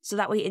tasks. So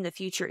that way in the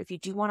future, if you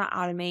do want to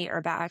automate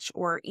or batch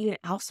or even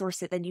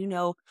outsource it, then you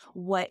know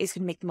what is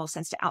going to make the most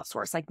sense to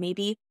outsource. Like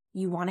maybe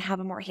you want to have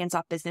a more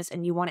hands-off business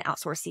and you want to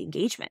outsource the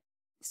engagement.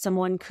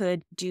 Someone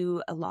could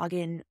do a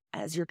login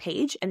as your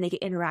page and they can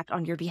interact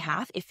on your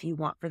behalf if you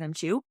want for them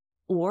to,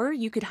 or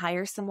you could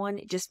hire someone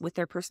just with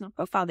their personal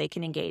profile they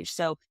can engage.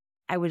 So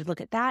I would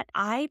look at that.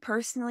 I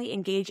personally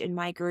engage in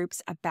my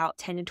groups about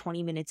 10 to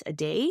 20 minutes a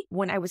day.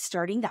 When I was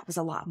starting, that was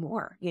a lot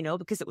more,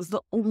 because it was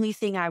the only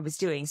thing I was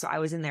doing. So I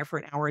was in there for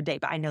an hour a day,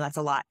 but I know that's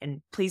a lot.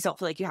 And please don't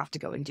feel like you have to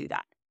go and do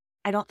that.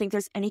 I don't think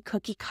there's any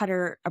cookie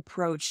cutter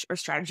approach or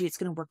strategy that's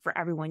going to work for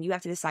everyone. You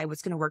have to decide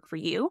what's going to work for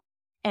you.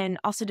 And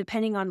also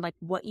depending on like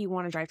what you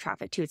want to drive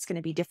traffic to, it's going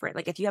to be different.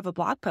 Like if you have a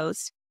blog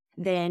post,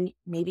 then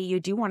maybe you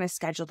do want to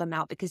schedule them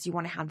out because you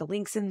want to have the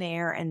links in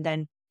there. And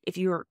then if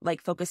you're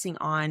like focusing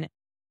on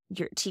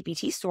your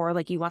TPT store,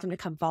 like you want them to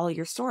come follow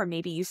your store,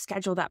 maybe you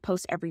schedule that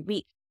post every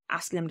week,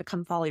 asking them to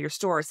come follow your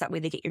store. So that way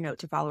they get your note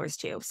to followers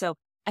too. So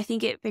I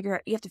think you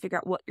have to figure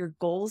out what your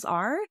goals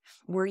are,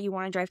 where you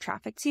want to drive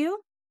traffic to,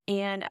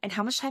 and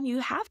how much time you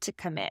have to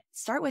commit.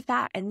 Start with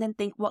that and then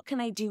think, what can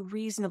I do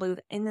reasonably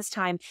in this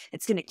time?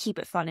 It's going to keep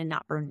it fun and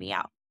not burn me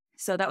out.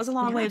 So that was a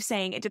long way of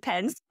saying it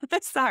depends.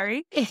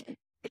 Sorry.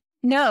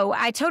 No,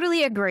 I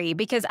totally agree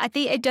because I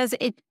think it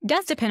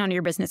does depend on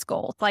your business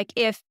goals. Like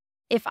if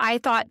I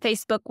thought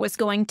Facebook was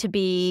going to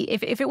be,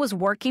 if it was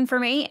working for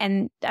me,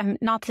 and I'm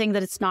not saying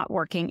that it's not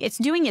working, it's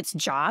doing its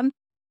job.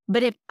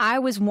 But if I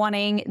was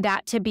wanting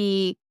that to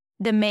be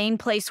the main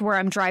place where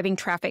I'm driving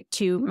traffic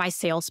to my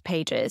sales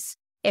pages,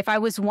 if I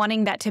was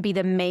wanting that to be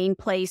the main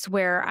place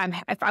where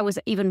if I was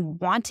even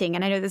wanting,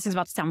 and I know this is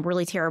about to sound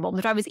really terrible, but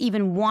if I was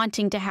even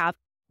wanting to have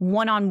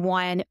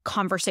one-on-one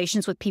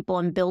conversations with people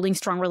and building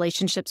strong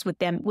relationships with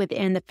them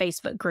within the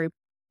Facebook group,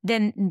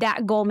 then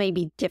that goal may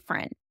be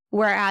different.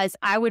 Whereas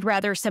I would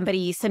rather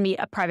somebody send me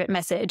a private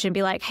message and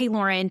be like, hey,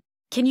 Lauren,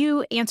 can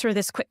you answer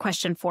this quick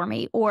question for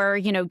me? Or,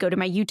 go to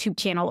my YouTube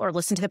channel or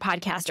listen to the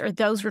podcast, or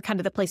those were kind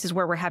of the places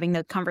where we're having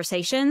the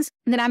conversations.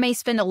 And then I may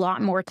spend a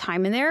lot more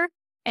time in there.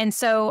 And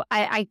so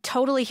I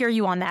totally hear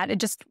you on that. It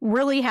just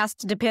really has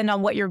to depend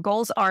on what your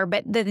goals are.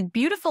 But the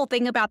beautiful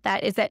thing about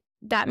that is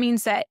that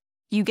means that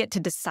you get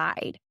to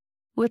decide,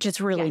 which is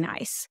really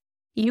nice.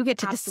 You get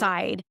to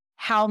decide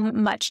how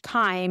much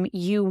time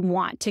you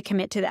want to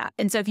commit to that.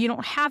 And so if you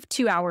don't have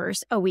 2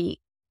 hours a week,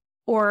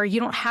 or you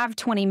don't have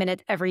 20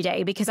 minutes every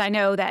day, because I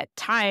know that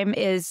time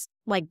is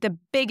like the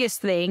biggest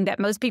thing that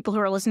most people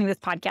who are listening to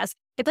this podcast,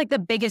 it's like the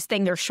biggest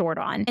thing they're short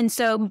on. And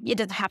so it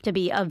doesn't have to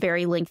be a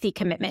very lengthy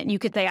commitment. You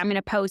could say, I'm going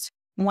to post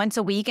once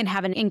a week and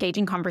have an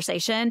engaging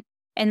conversation.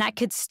 And that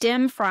could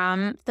stem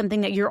from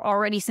something that you're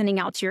already sending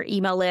out to your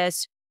email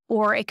list,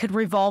 or it could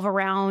revolve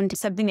around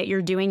something that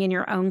you're doing in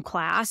your own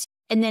class.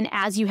 And then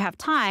as you have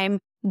time,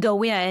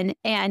 go in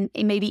and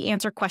maybe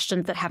answer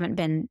questions that haven't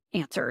been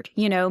answered.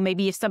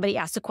 Maybe if somebody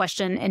asked a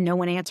question and no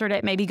one answered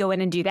it, maybe go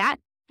in and do that.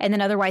 And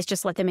then otherwise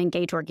just let them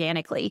engage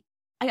organically.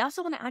 I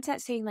also want to add to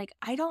that saying, like,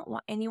 I don't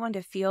want anyone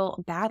to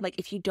feel bad. Like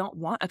if you don't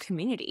want a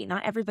community,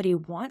 not everybody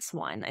wants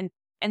one. And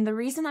And the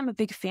reason I'm a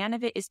big fan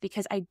of it is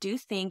because I do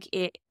think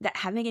that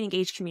having an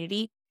engaged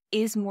community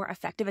is more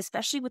effective,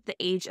 especially with the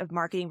age of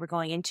marketing we're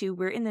going into.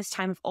 We're in this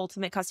time of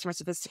ultimate customer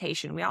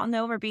sophistication. We all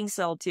know we're being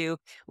sold to.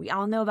 We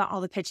all know about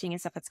all the pitching and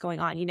stuff that's going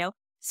on,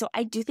 So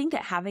I do think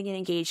that having an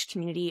engaged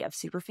community of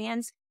super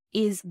fans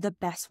is the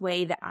best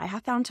way that I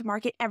have found to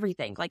market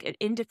everything. Like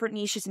in different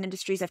niches and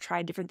industries, I've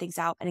tried different things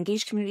out. An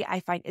engaged community I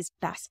find is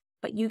best,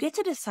 but you get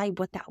to decide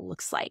what that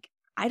looks like.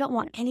 I don't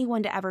want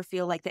anyone to ever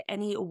feel like that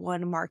any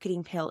one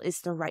marketing pill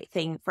is the right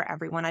thing for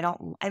everyone. I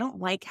don't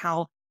like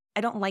how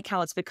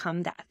it's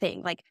become that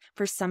thing. Like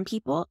for some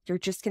people, you're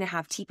just going to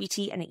have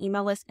TPT and an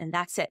email list and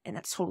that's it. And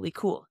that's totally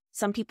cool.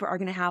 Some people are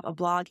going to have a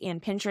blog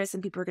and Pinterest. Some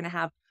people are going to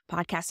have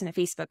podcasts and a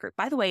Facebook group.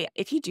 By the way,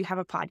 if you do have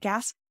a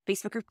podcast,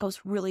 Facebook group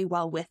goes really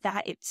well with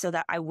that. So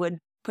that I would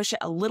push it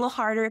a little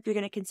harder if you're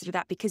going to consider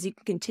that, because you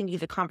can continue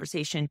the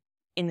conversation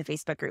in the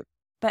Facebook group.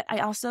 But I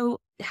also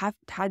have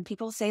had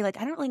people say like,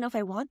 I don't really know if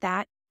I want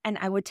that. And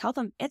I would tell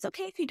them, it's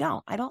okay if you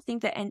don't. I don't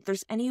think that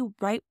there's any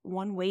right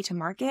one way to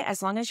market,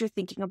 as long as you're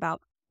thinking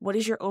about what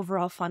is your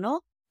overall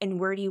funnel and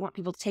where do you want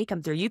people to take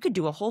them through. You could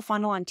do a whole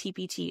funnel on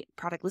TPT,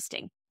 product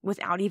listing,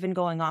 without even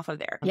going off of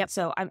there. Yep.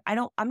 So I'm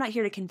not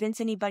here to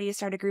convince anybody to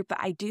start a group, but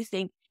I do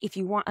think if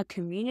you want a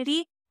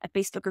community, a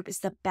Facebook group is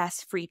the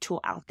best free tool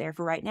out there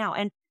for right now.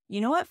 And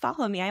you know what?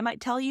 Follow me. I might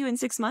tell you in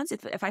 6 months,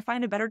 if I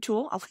find a better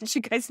tool, I'll let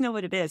you guys know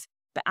what it is.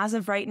 But as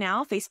of right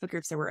now, Facebook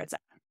groups are where it's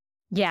at.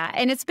 Yeah.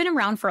 And it's been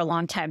around for a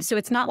long time. So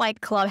it's not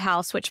like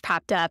Clubhouse, which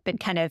popped up and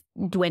kind of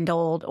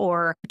dwindled,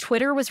 or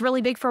Twitter was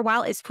really big for a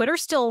while. Is Twitter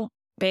still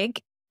big?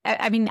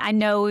 I mean, I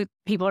know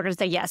people are going to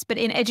say yes, but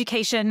in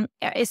education,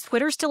 is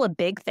Twitter still a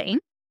big thing?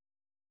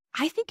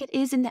 I think it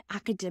is in the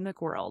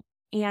academic world.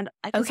 And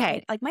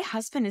okay, like my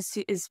husband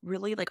is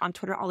really like on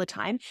Twitter all the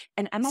time.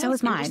 And I'm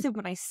always interested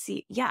when I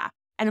see,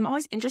 and I'm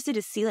always interested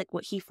to see like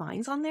what he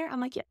finds on there. I'm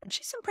like, yeah,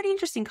 she's some pretty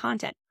interesting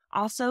content.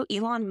 Also,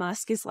 Elon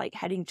Musk is like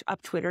heading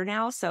up Twitter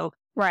now. So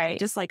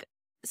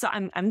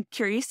I'm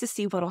curious to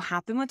see what'll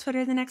happen with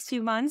Twitter the next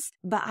few months.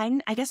 But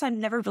I guess I've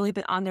never really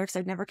been on there because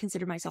I've never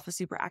considered myself a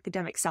super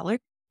academic seller.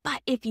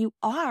 But if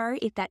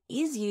that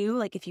is you,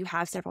 like if you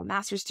have several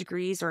master's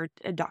degrees or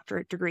a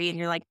doctorate degree and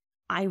you're like,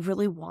 I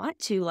really want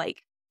to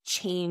like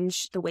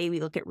change the way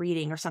we look at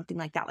reading or something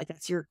like that, like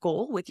that's your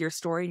goal with your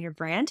story and your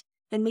brand,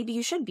 then maybe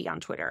you should be on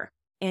Twitter.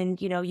 And,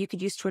 you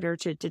could use Twitter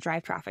to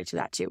drive traffic to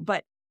that too.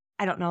 But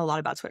I don't know a lot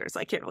about Twitter, so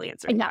I can't really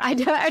answer. No, I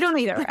don't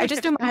either. I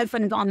just know my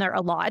husband is on there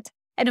a lot.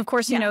 And of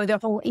course, the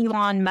whole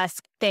Elon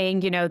Musk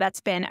thing,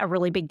 that's been a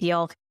really big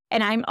deal.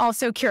 And I'm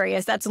also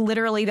curious. That's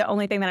literally the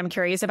only thing that I'm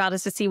curious about,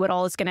 is to see what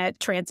all is going to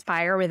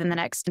transpire within the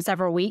next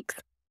several weeks.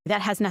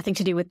 That has nothing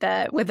to do with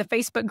the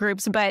Facebook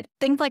groups, but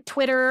things like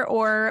Twitter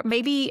or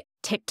maybe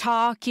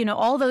TikTok,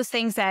 all those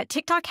things. That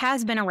TikTok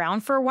has been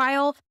around for a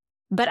while,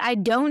 but I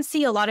don't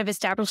see a lot of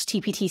established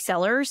TPT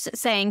sellers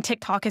saying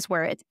TikTok is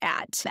where it's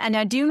at. And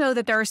I do know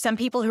that there are some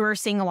people who are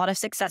seeing a lot of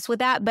success with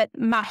that. But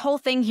my whole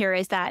thing here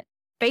is that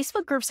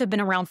Facebook groups have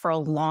been around for a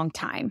long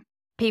time.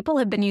 People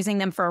have been using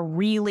them for a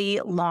really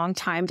long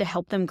time to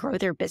help them grow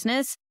their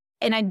business.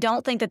 And I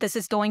don't think that this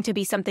is going to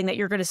be something that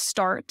you're going to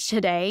start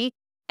today,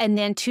 and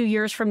then 2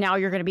 years from now,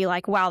 you're going to be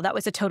like, wow, that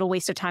was a total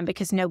waste of time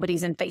because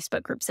nobody's in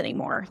Facebook groups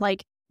anymore.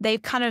 Like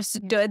they've kind of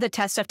stood the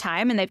test of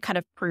time and they've kind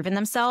of proven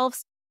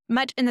themselves,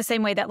 much in the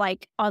same way that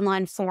like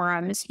online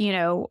forums,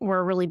 were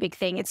a really big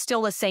thing. It's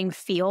still the same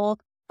feel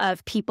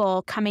of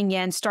people coming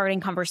in, starting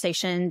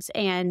conversations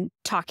and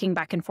talking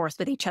back and forth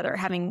with each other,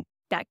 having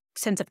that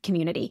sense of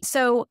community.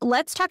 So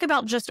let's talk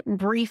about just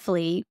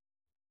briefly,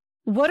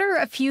 what are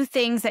a few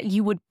things that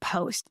you would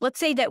post? Let's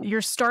say that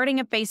you're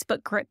starting a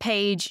Facebook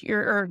page,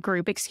 or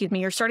group,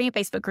 you're starting a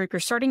Facebook group, you're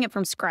starting it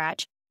from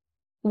scratch.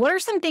 What are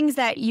some things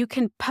that you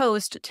can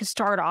post to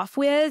start off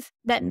with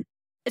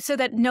so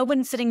that no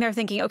one's sitting there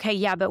thinking, okay,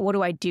 yeah, but what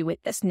do I do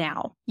with this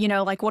now?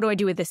 Like, what do I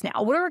do with this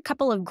now? What are a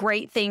couple of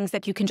great things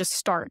that you can just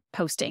start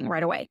posting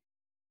right away?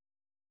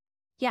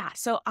 Yeah.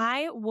 So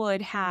I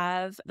would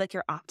have like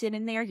your opt-in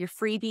in there, your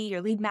freebie,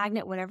 your lead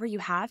magnet, whatever you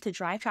have to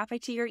drive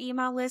traffic to your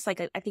email list.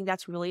 Like, I think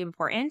that's really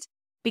important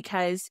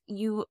because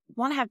you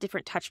want to have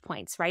different touch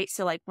points, right?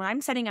 So like when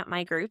I'm setting up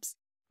my groups,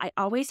 I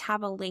always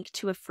have a link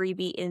to a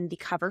freebie in the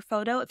cover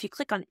photo. If you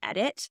click on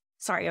edit,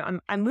 sorry,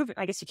 I'm moving.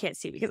 I guess you can't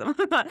see because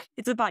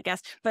it's a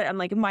podcast, but I'm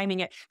like miming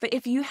it. But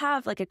if you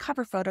have like a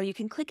cover photo, you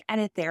can click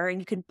edit there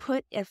and you can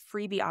put a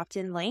freebie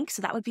opt-in link.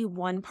 So that would be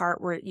one part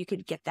where you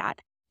could get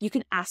that. You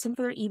can ask them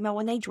for their email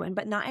when they join,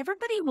 but not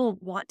everybody will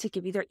want to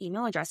give you their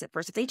email address at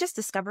first. If they just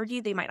discovered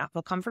you, they might not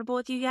feel comfortable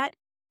with you yet.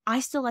 I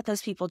still let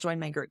those people join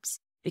my groups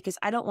because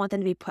I don't want them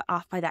to be put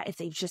off by that if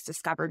they've just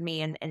discovered me.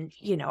 And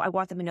I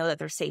want them to know that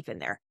they're safe in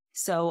there.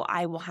 So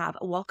I will have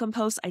a welcome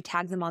post. I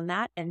tag them on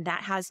that, and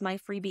that has my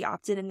freebie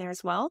opt-in in there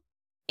as well.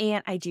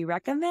 And I do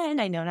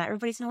recommend, I know not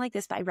everybody's going to like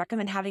this, but I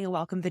recommend having a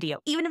welcome video,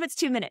 even if it's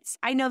 2 minutes.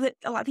 I know that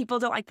a lot of people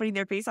don't like putting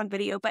their face on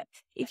video, but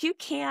if you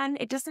can,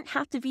 it doesn't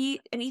have to be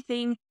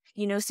anything,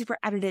 super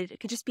edited. It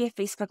could just be a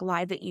Facebook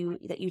Live that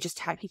you just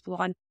tag people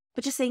on.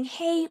 but just saying,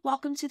 hey,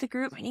 welcome to the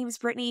group. My name is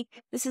Brittany.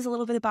 This is a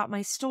little bit about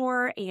my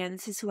store, and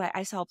this is who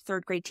I help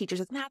third grade teachers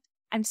with math.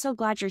 I'm so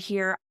glad you're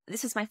here.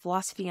 This is my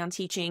philosophy on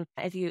teaching.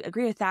 If you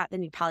agree with that,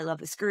 then you probably love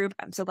this group.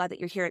 I'm so glad that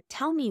you're here.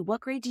 Tell me,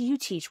 what grade do you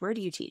teach? Where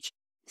do you teach?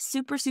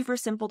 Super, super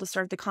simple to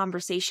start the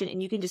conversation,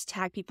 and you can just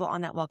tag people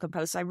on that welcome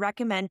post. So I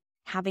recommend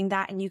having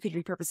that, and you could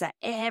repurpose that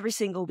every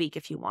single week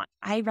if you want.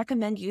 I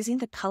recommend using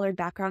the colored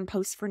background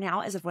posts for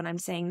now as of when I'm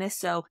saying this.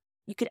 So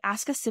you could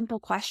ask a simple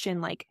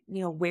question like,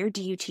 where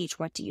do you teach?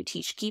 What do you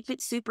teach? Keep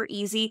it super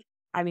easy.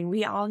 I mean,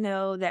 we all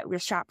know that we're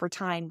strapped for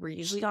time. We're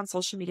usually on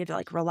social media to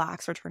like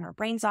relax or turn our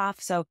brains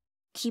off. So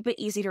keep it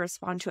easy to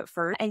respond to it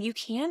first. And you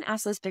can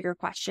ask those bigger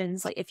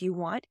questions, like if you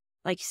want,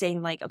 like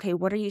saying like, okay,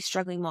 what are you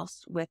struggling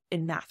most with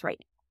in math right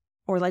now?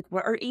 Or like,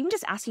 or even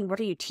just asking, what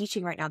are you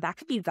teaching right now? That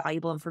could be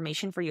valuable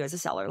information for you as a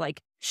seller.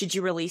 Like, should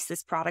you release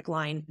this product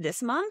line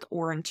this month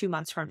or in 2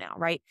 months from now,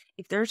 right?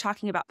 If they're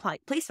talking about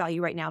place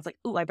value right now, it's like,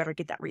 oh, I better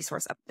get that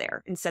resource up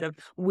there instead of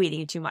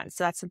waiting 2 months.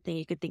 So that's something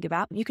you could think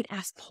about. You can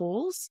ask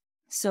polls.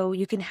 So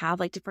you can have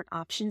like different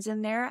options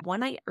in there.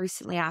 One I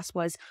recently asked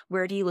was,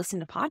 where do you listen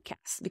to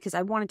podcasts? Because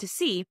I wanted to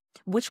see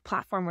which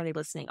platform were they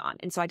listening on.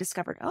 And so I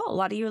discovered, a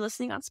lot of you are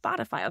listening on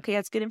Spotify. Okay,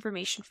 that's good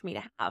information for me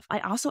to have.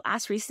 I also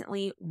asked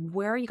recently,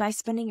 where are you guys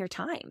spending your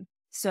time?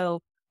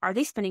 So are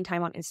they spending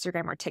time on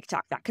Instagram or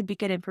TikTok? That could be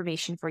good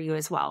information for you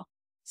as well.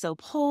 So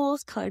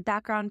polls, colored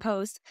background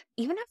posts,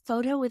 even a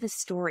photo with a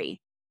story.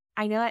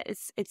 I know that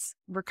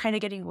we're kind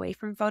of getting away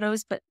from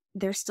photos, but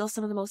they're still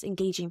some of the most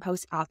engaging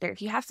posts out there.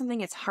 If you have something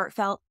that's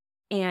heartfelt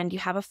and you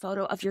have a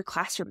photo of your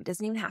classroom, it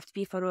doesn't even have to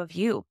be a photo of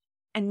you.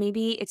 And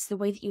maybe it's the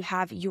way that you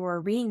have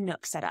your reading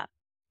nook set up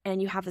and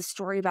you have a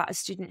story about a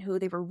student who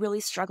they were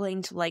really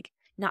struggling to like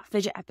not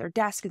fidget at their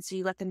desk. And so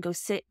you let them go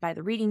sit by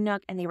the reading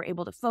nook and they were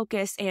able to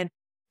focus. And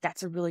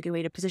that's a really good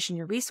way to position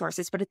your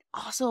resources, but it's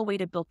also a way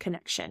to build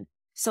connection.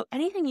 So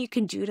anything you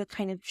can do to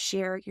kind of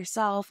share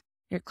yourself,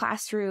 your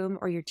classroom,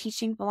 or your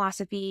teaching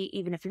philosophy,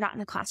 even if you're not in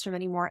the classroom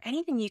anymore,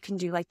 anything you can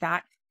do like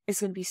that is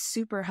going to be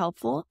super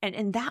helpful. And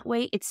in that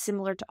way, it's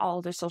similar to all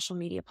other social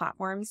media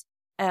platforms.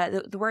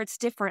 The where it's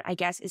different, I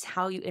guess, is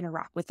how you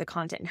interact with the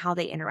content and how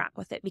they interact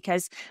with it.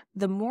 Because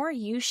the more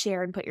you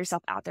share and put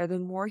yourself out there, the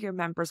more your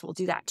members will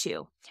do that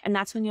too. And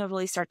that's when you'll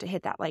really start to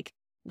hit that, like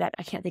that,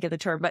 I can't think of the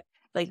term, but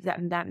like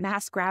that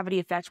mass gravity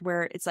effect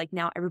where it's like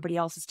now everybody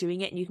else is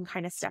doing it and you can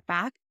kind of step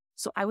back.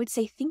 So I would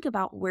say, think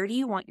about, where do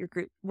you want your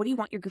group? What do you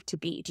want your group to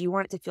be? Do you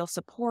want it to feel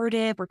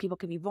supportive, where people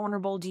can be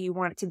vulnerable? Do you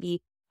want it to be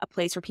a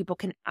place where people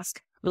can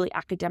ask really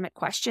academic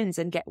questions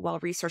and get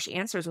well-researched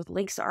answers with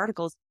links to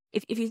articles?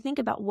 If you think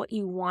about what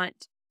you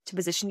want to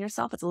position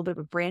yourself, it's a little bit of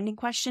a branding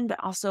question,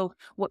 but also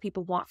what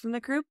people want from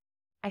the group.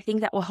 I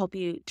think that will help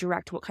you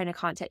direct what kind of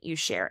content you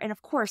share. And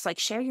of course, like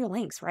share your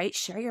links, right?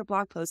 Share your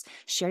blog posts,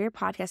 share your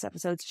podcast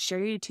episodes,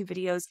 share your YouTube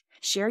videos,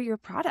 share your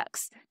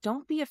products.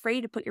 Don't be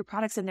afraid to put your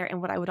products in there.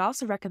 And what I would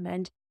also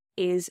recommend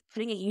is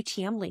putting a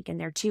UTM link in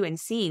there too and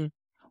seeing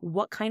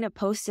what kind of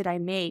post did I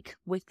make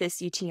with this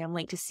UTM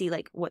link to see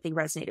like what they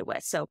resonated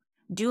with. So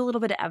do a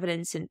little bit of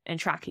evidence and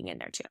tracking in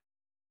there too.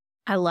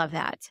 I love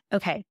that.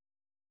 Okay.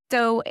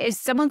 So if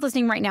someone's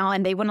listening right now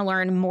and they want to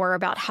learn more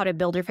about how to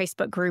build your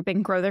Facebook group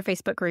and grow their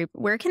Facebook group,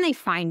 where can they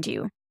find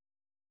you?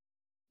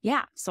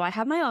 Yeah. So I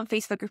have my own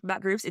Facebook group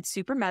about groups. It's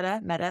super meta,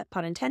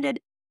 pun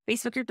intended,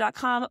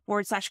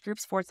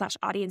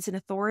 facebookgroup.com/groups/audience and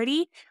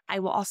authority. I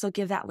will also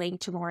give that link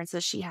to Lauren so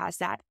she has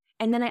that.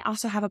 And then I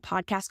also have a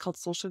podcast called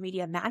Social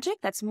Media Magic.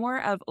 That's more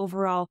of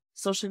overall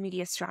social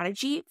media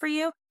strategy for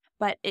you,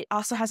 but it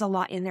also has a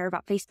lot in there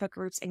about Facebook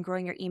groups and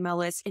growing your email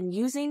list and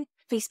using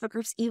Facebook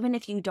groups, even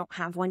if you don't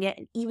have one yet.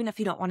 And even if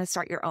you don't want to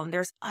start your own,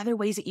 there's other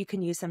ways that you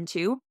can use them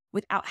too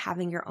without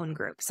having your own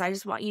group. So I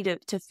just want you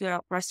to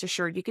feel rest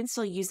assured, you can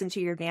still use them to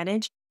your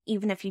advantage,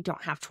 even if you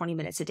don't have 20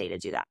 minutes a day to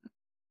do that.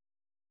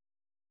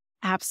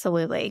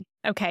 Absolutely.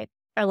 Okay.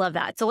 I love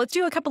that. So let's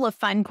do a couple of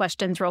fun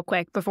questions real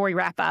quick before we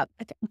wrap up.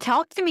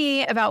 Talk to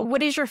me about,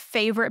 what is your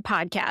favorite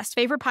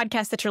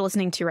podcast that you're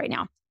listening to right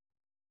now?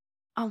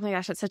 Oh my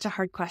gosh, that's such a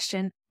hard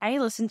question. I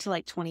listen to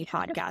like 20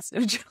 podcasts.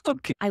 No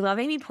joke. I love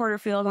Amy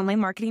Porterfield, Online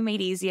Marketing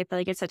Made Easy. I feel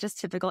like it's such a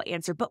typical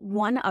answer. But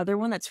one other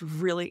one that's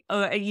really,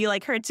 you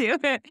like her too?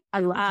 I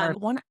love her.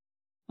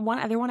 One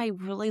other one I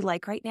really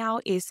like right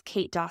now is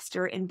Kate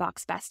Doster in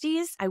Box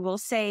Besties. I will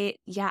say,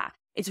 yeah,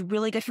 it's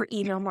really good for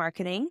email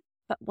marketing.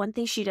 But one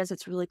thing she does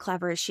that's really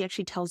clever is she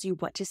actually tells you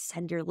what to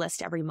send your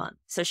list every month.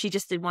 So she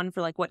just did one for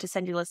like what to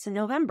send your list in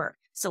November.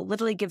 So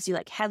literally gives you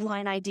like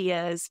headline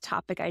ideas,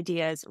 topic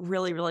ideas,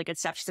 really, really good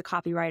stuff. She's a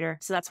copywriter.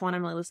 So that's one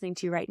I'm really listening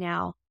to right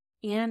now.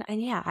 And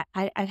yeah,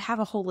 I have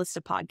a whole list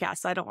of podcasts.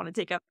 So I don't want to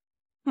take up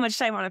much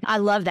time on it. I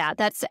love that.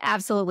 That's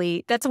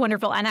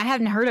wonderful. And I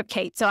haven't heard of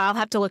Kate, so I'll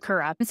have to look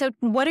her up. And so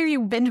what are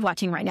you binge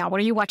watching right now?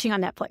 What are you watching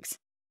on Netflix?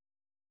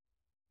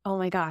 Oh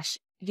my gosh.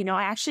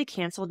 I actually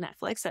canceled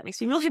Netflix. That makes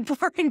me really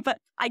boring, but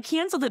I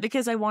canceled it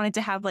because I wanted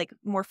to have like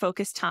more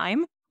focused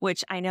time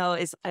which I know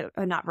is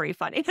a not very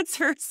fun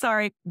answer.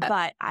 Sorry.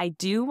 But I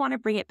do want to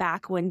bring it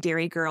back when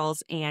Dairy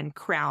Girls and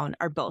Crown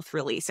are both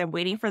released. I'm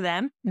waiting for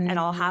them and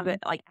I'll have it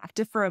like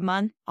active for a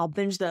month. I'll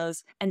binge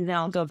those and then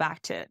I'll go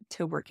back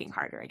to working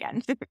harder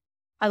again.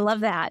 I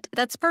love that.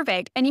 That's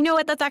perfect. And you know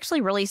what? That's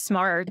actually really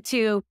smart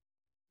to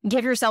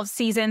give yourself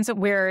seasons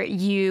where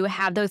you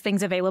have those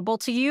things available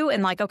to you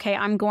and like, okay,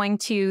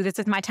 this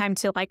is my time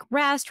to like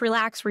rest,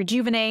 relax,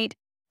 rejuvenate.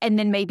 And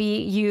then maybe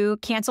you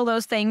cancel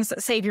those things,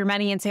 save your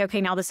money and say,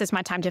 okay, now this is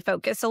my time to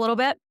focus a little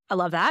bit. I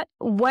love that.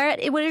 What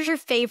is your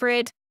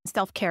favorite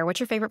self-care? What's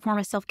your favorite form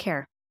of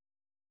self-care?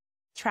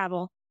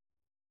 Travel.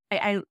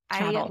 I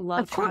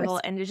love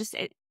travel. And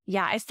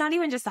it's not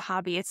even just a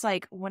hobby. It's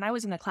like when I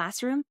was in the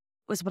classroom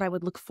was what I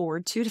would look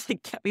forward to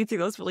like, get me through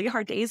those really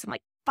hard days. I'm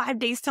like 5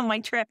 days till my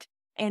trip.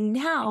 And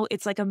now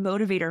it's like a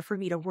motivator for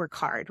me to work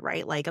hard,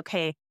 right? Like,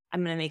 okay,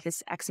 I'm going to make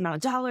this X amount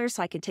of dollars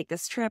so I can take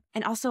this trip.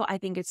 And also I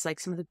think it's like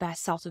some of the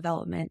best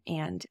self-development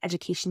and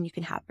education you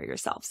can have for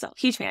yourself. So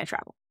huge fan of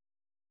travel.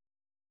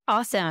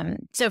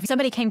 Awesome. So if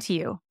somebody came to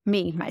you,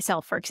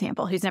 myself, for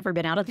example, who's never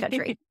been out of the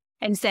country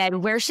and said,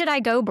 where should I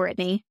go,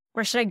 Brittany?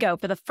 Where should I go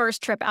for the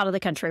first trip out of the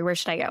country? Where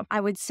should I go? I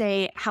would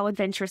say, how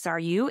adventurous are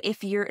you?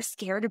 If you're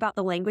scared about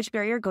the language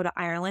barrier, go to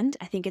Ireland.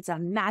 I think it's a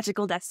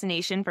magical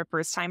destination for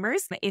first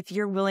timers. If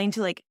you're willing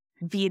to like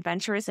be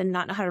adventurous and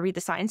not know how to read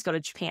the signs, go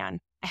to Japan.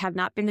 I have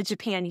not been to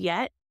Japan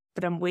yet,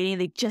 but I'm waiting.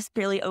 They just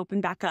barely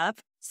opened back up.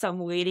 So I'm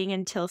waiting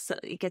until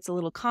it gets a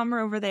little calmer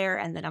over there.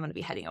 And then I'm going to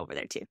be heading over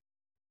there too.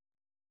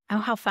 Oh,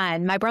 how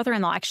fun. My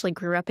brother-in-law actually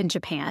grew up in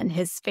Japan.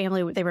 His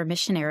family, they were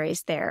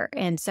missionaries there.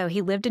 And so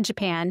he lived in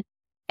Japan.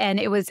 And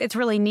it's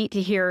really neat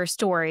to hear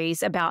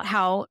stories about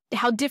how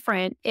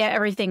different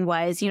everything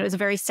was. You know, it was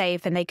very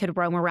safe and they could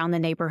roam around the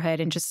neighborhood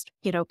and just,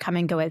 come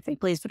and go as they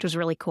pleased, which was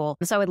really cool.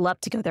 So I would love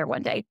to go there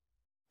one day.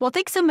 Well,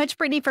 thanks so much,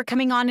 Brittany, for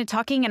coming on and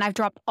talking. And I've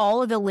dropped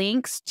all of the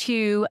links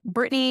to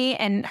Brittany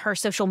and her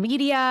social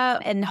media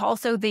and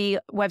also the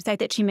website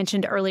that she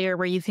mentioned earlier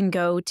where you can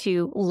go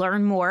to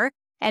learn more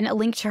and a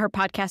link to her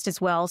podcast as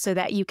well so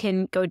that you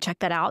can go check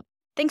that out.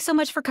 Thanks so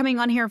much for coming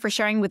on here and for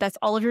sharing with us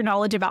all of your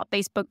knowledge about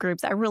Facebook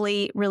groups. I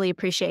really, really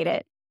appreciate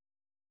it.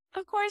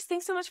 Of course.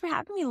 Thanks so much for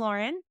having me,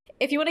 Lauren.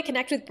 If you want to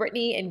connect with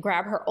Brittany and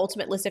grab her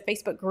ultimate list of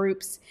Facebook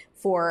groups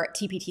for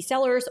TPT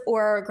sellers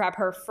or grab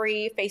her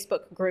free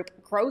Facebook group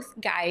growth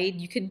guide,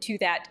 you can do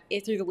that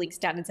through the links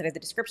down inside of the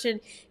description.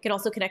 You can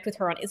also connect with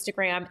her on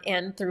Instagram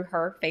and through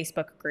her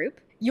Facebook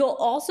group. You'll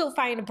also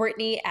find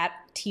Brittany at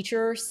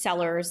Teacher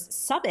Sellers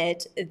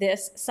Summit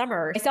this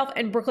summer. Myself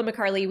and Brooklyn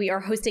McCarley, we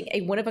are hosting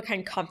a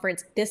one-of-a-kind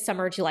conference this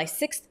summer, July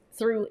 6th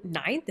through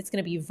 9th. It's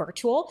going to be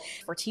virtual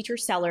for teacher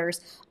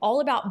sellers,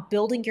 all about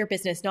building your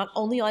business, not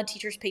only on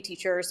Teachers Pay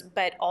Teachers,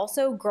 but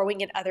also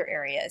growing in other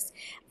areas.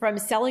 From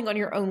selling on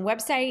your own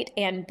website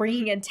and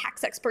bringing in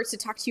tax experts to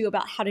talk to you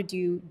about how to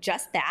do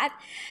just that,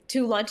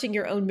 to launching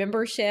your own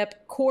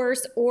membership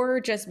course,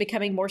 or just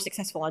becoming more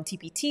successful on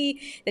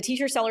TPT. The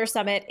Teacher Seller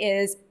Summit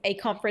is a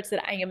conference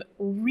that I am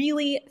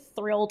really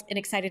thrilled and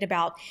excited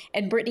about.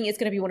 And Brittany is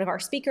going to be one of our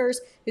speakers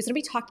who's going to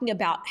be talking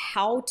about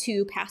how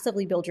to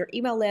passively build your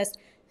email list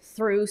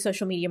through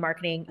social media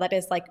marketing. That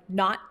is like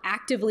not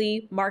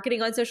actively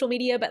marketing on social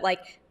media, but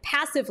like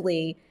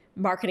passively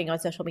marketing on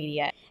social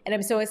media. And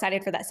I'm so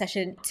excited for that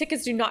session.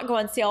 Tickets do not go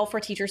on sale for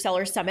Teacher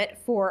Seller Summit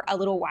for a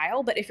little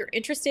while, but if you're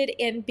interested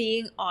in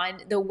being on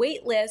the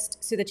wait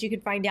list so that you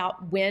can find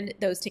out when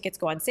those tickets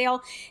go on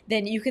sale,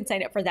 then you can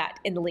sign up for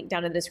that in the link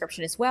down in the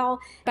description as well.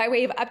 By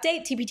way of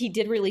update, TPT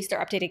did release their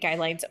updated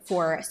guidelines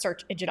for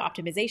search engine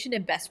optimization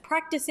and best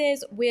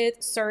practices with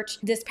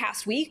search this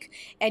past week.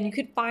 And you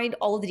can find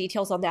all of the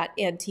details on that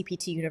in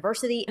TPT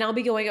University. And I'll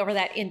be going over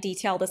that in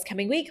detail this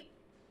coming week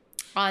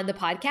on the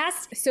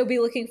podcast. So be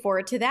looking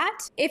forward to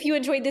that. If you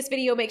enjoyed this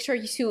video, make sure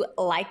you to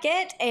like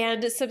it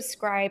and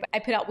subscribe. I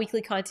put out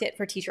weekly content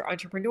for teacher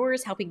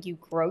entrepreneurs, helping you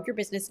grow your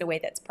business in a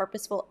way that's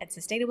purposeful and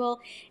sustainable.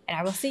 And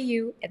I will see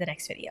you in the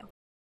next video.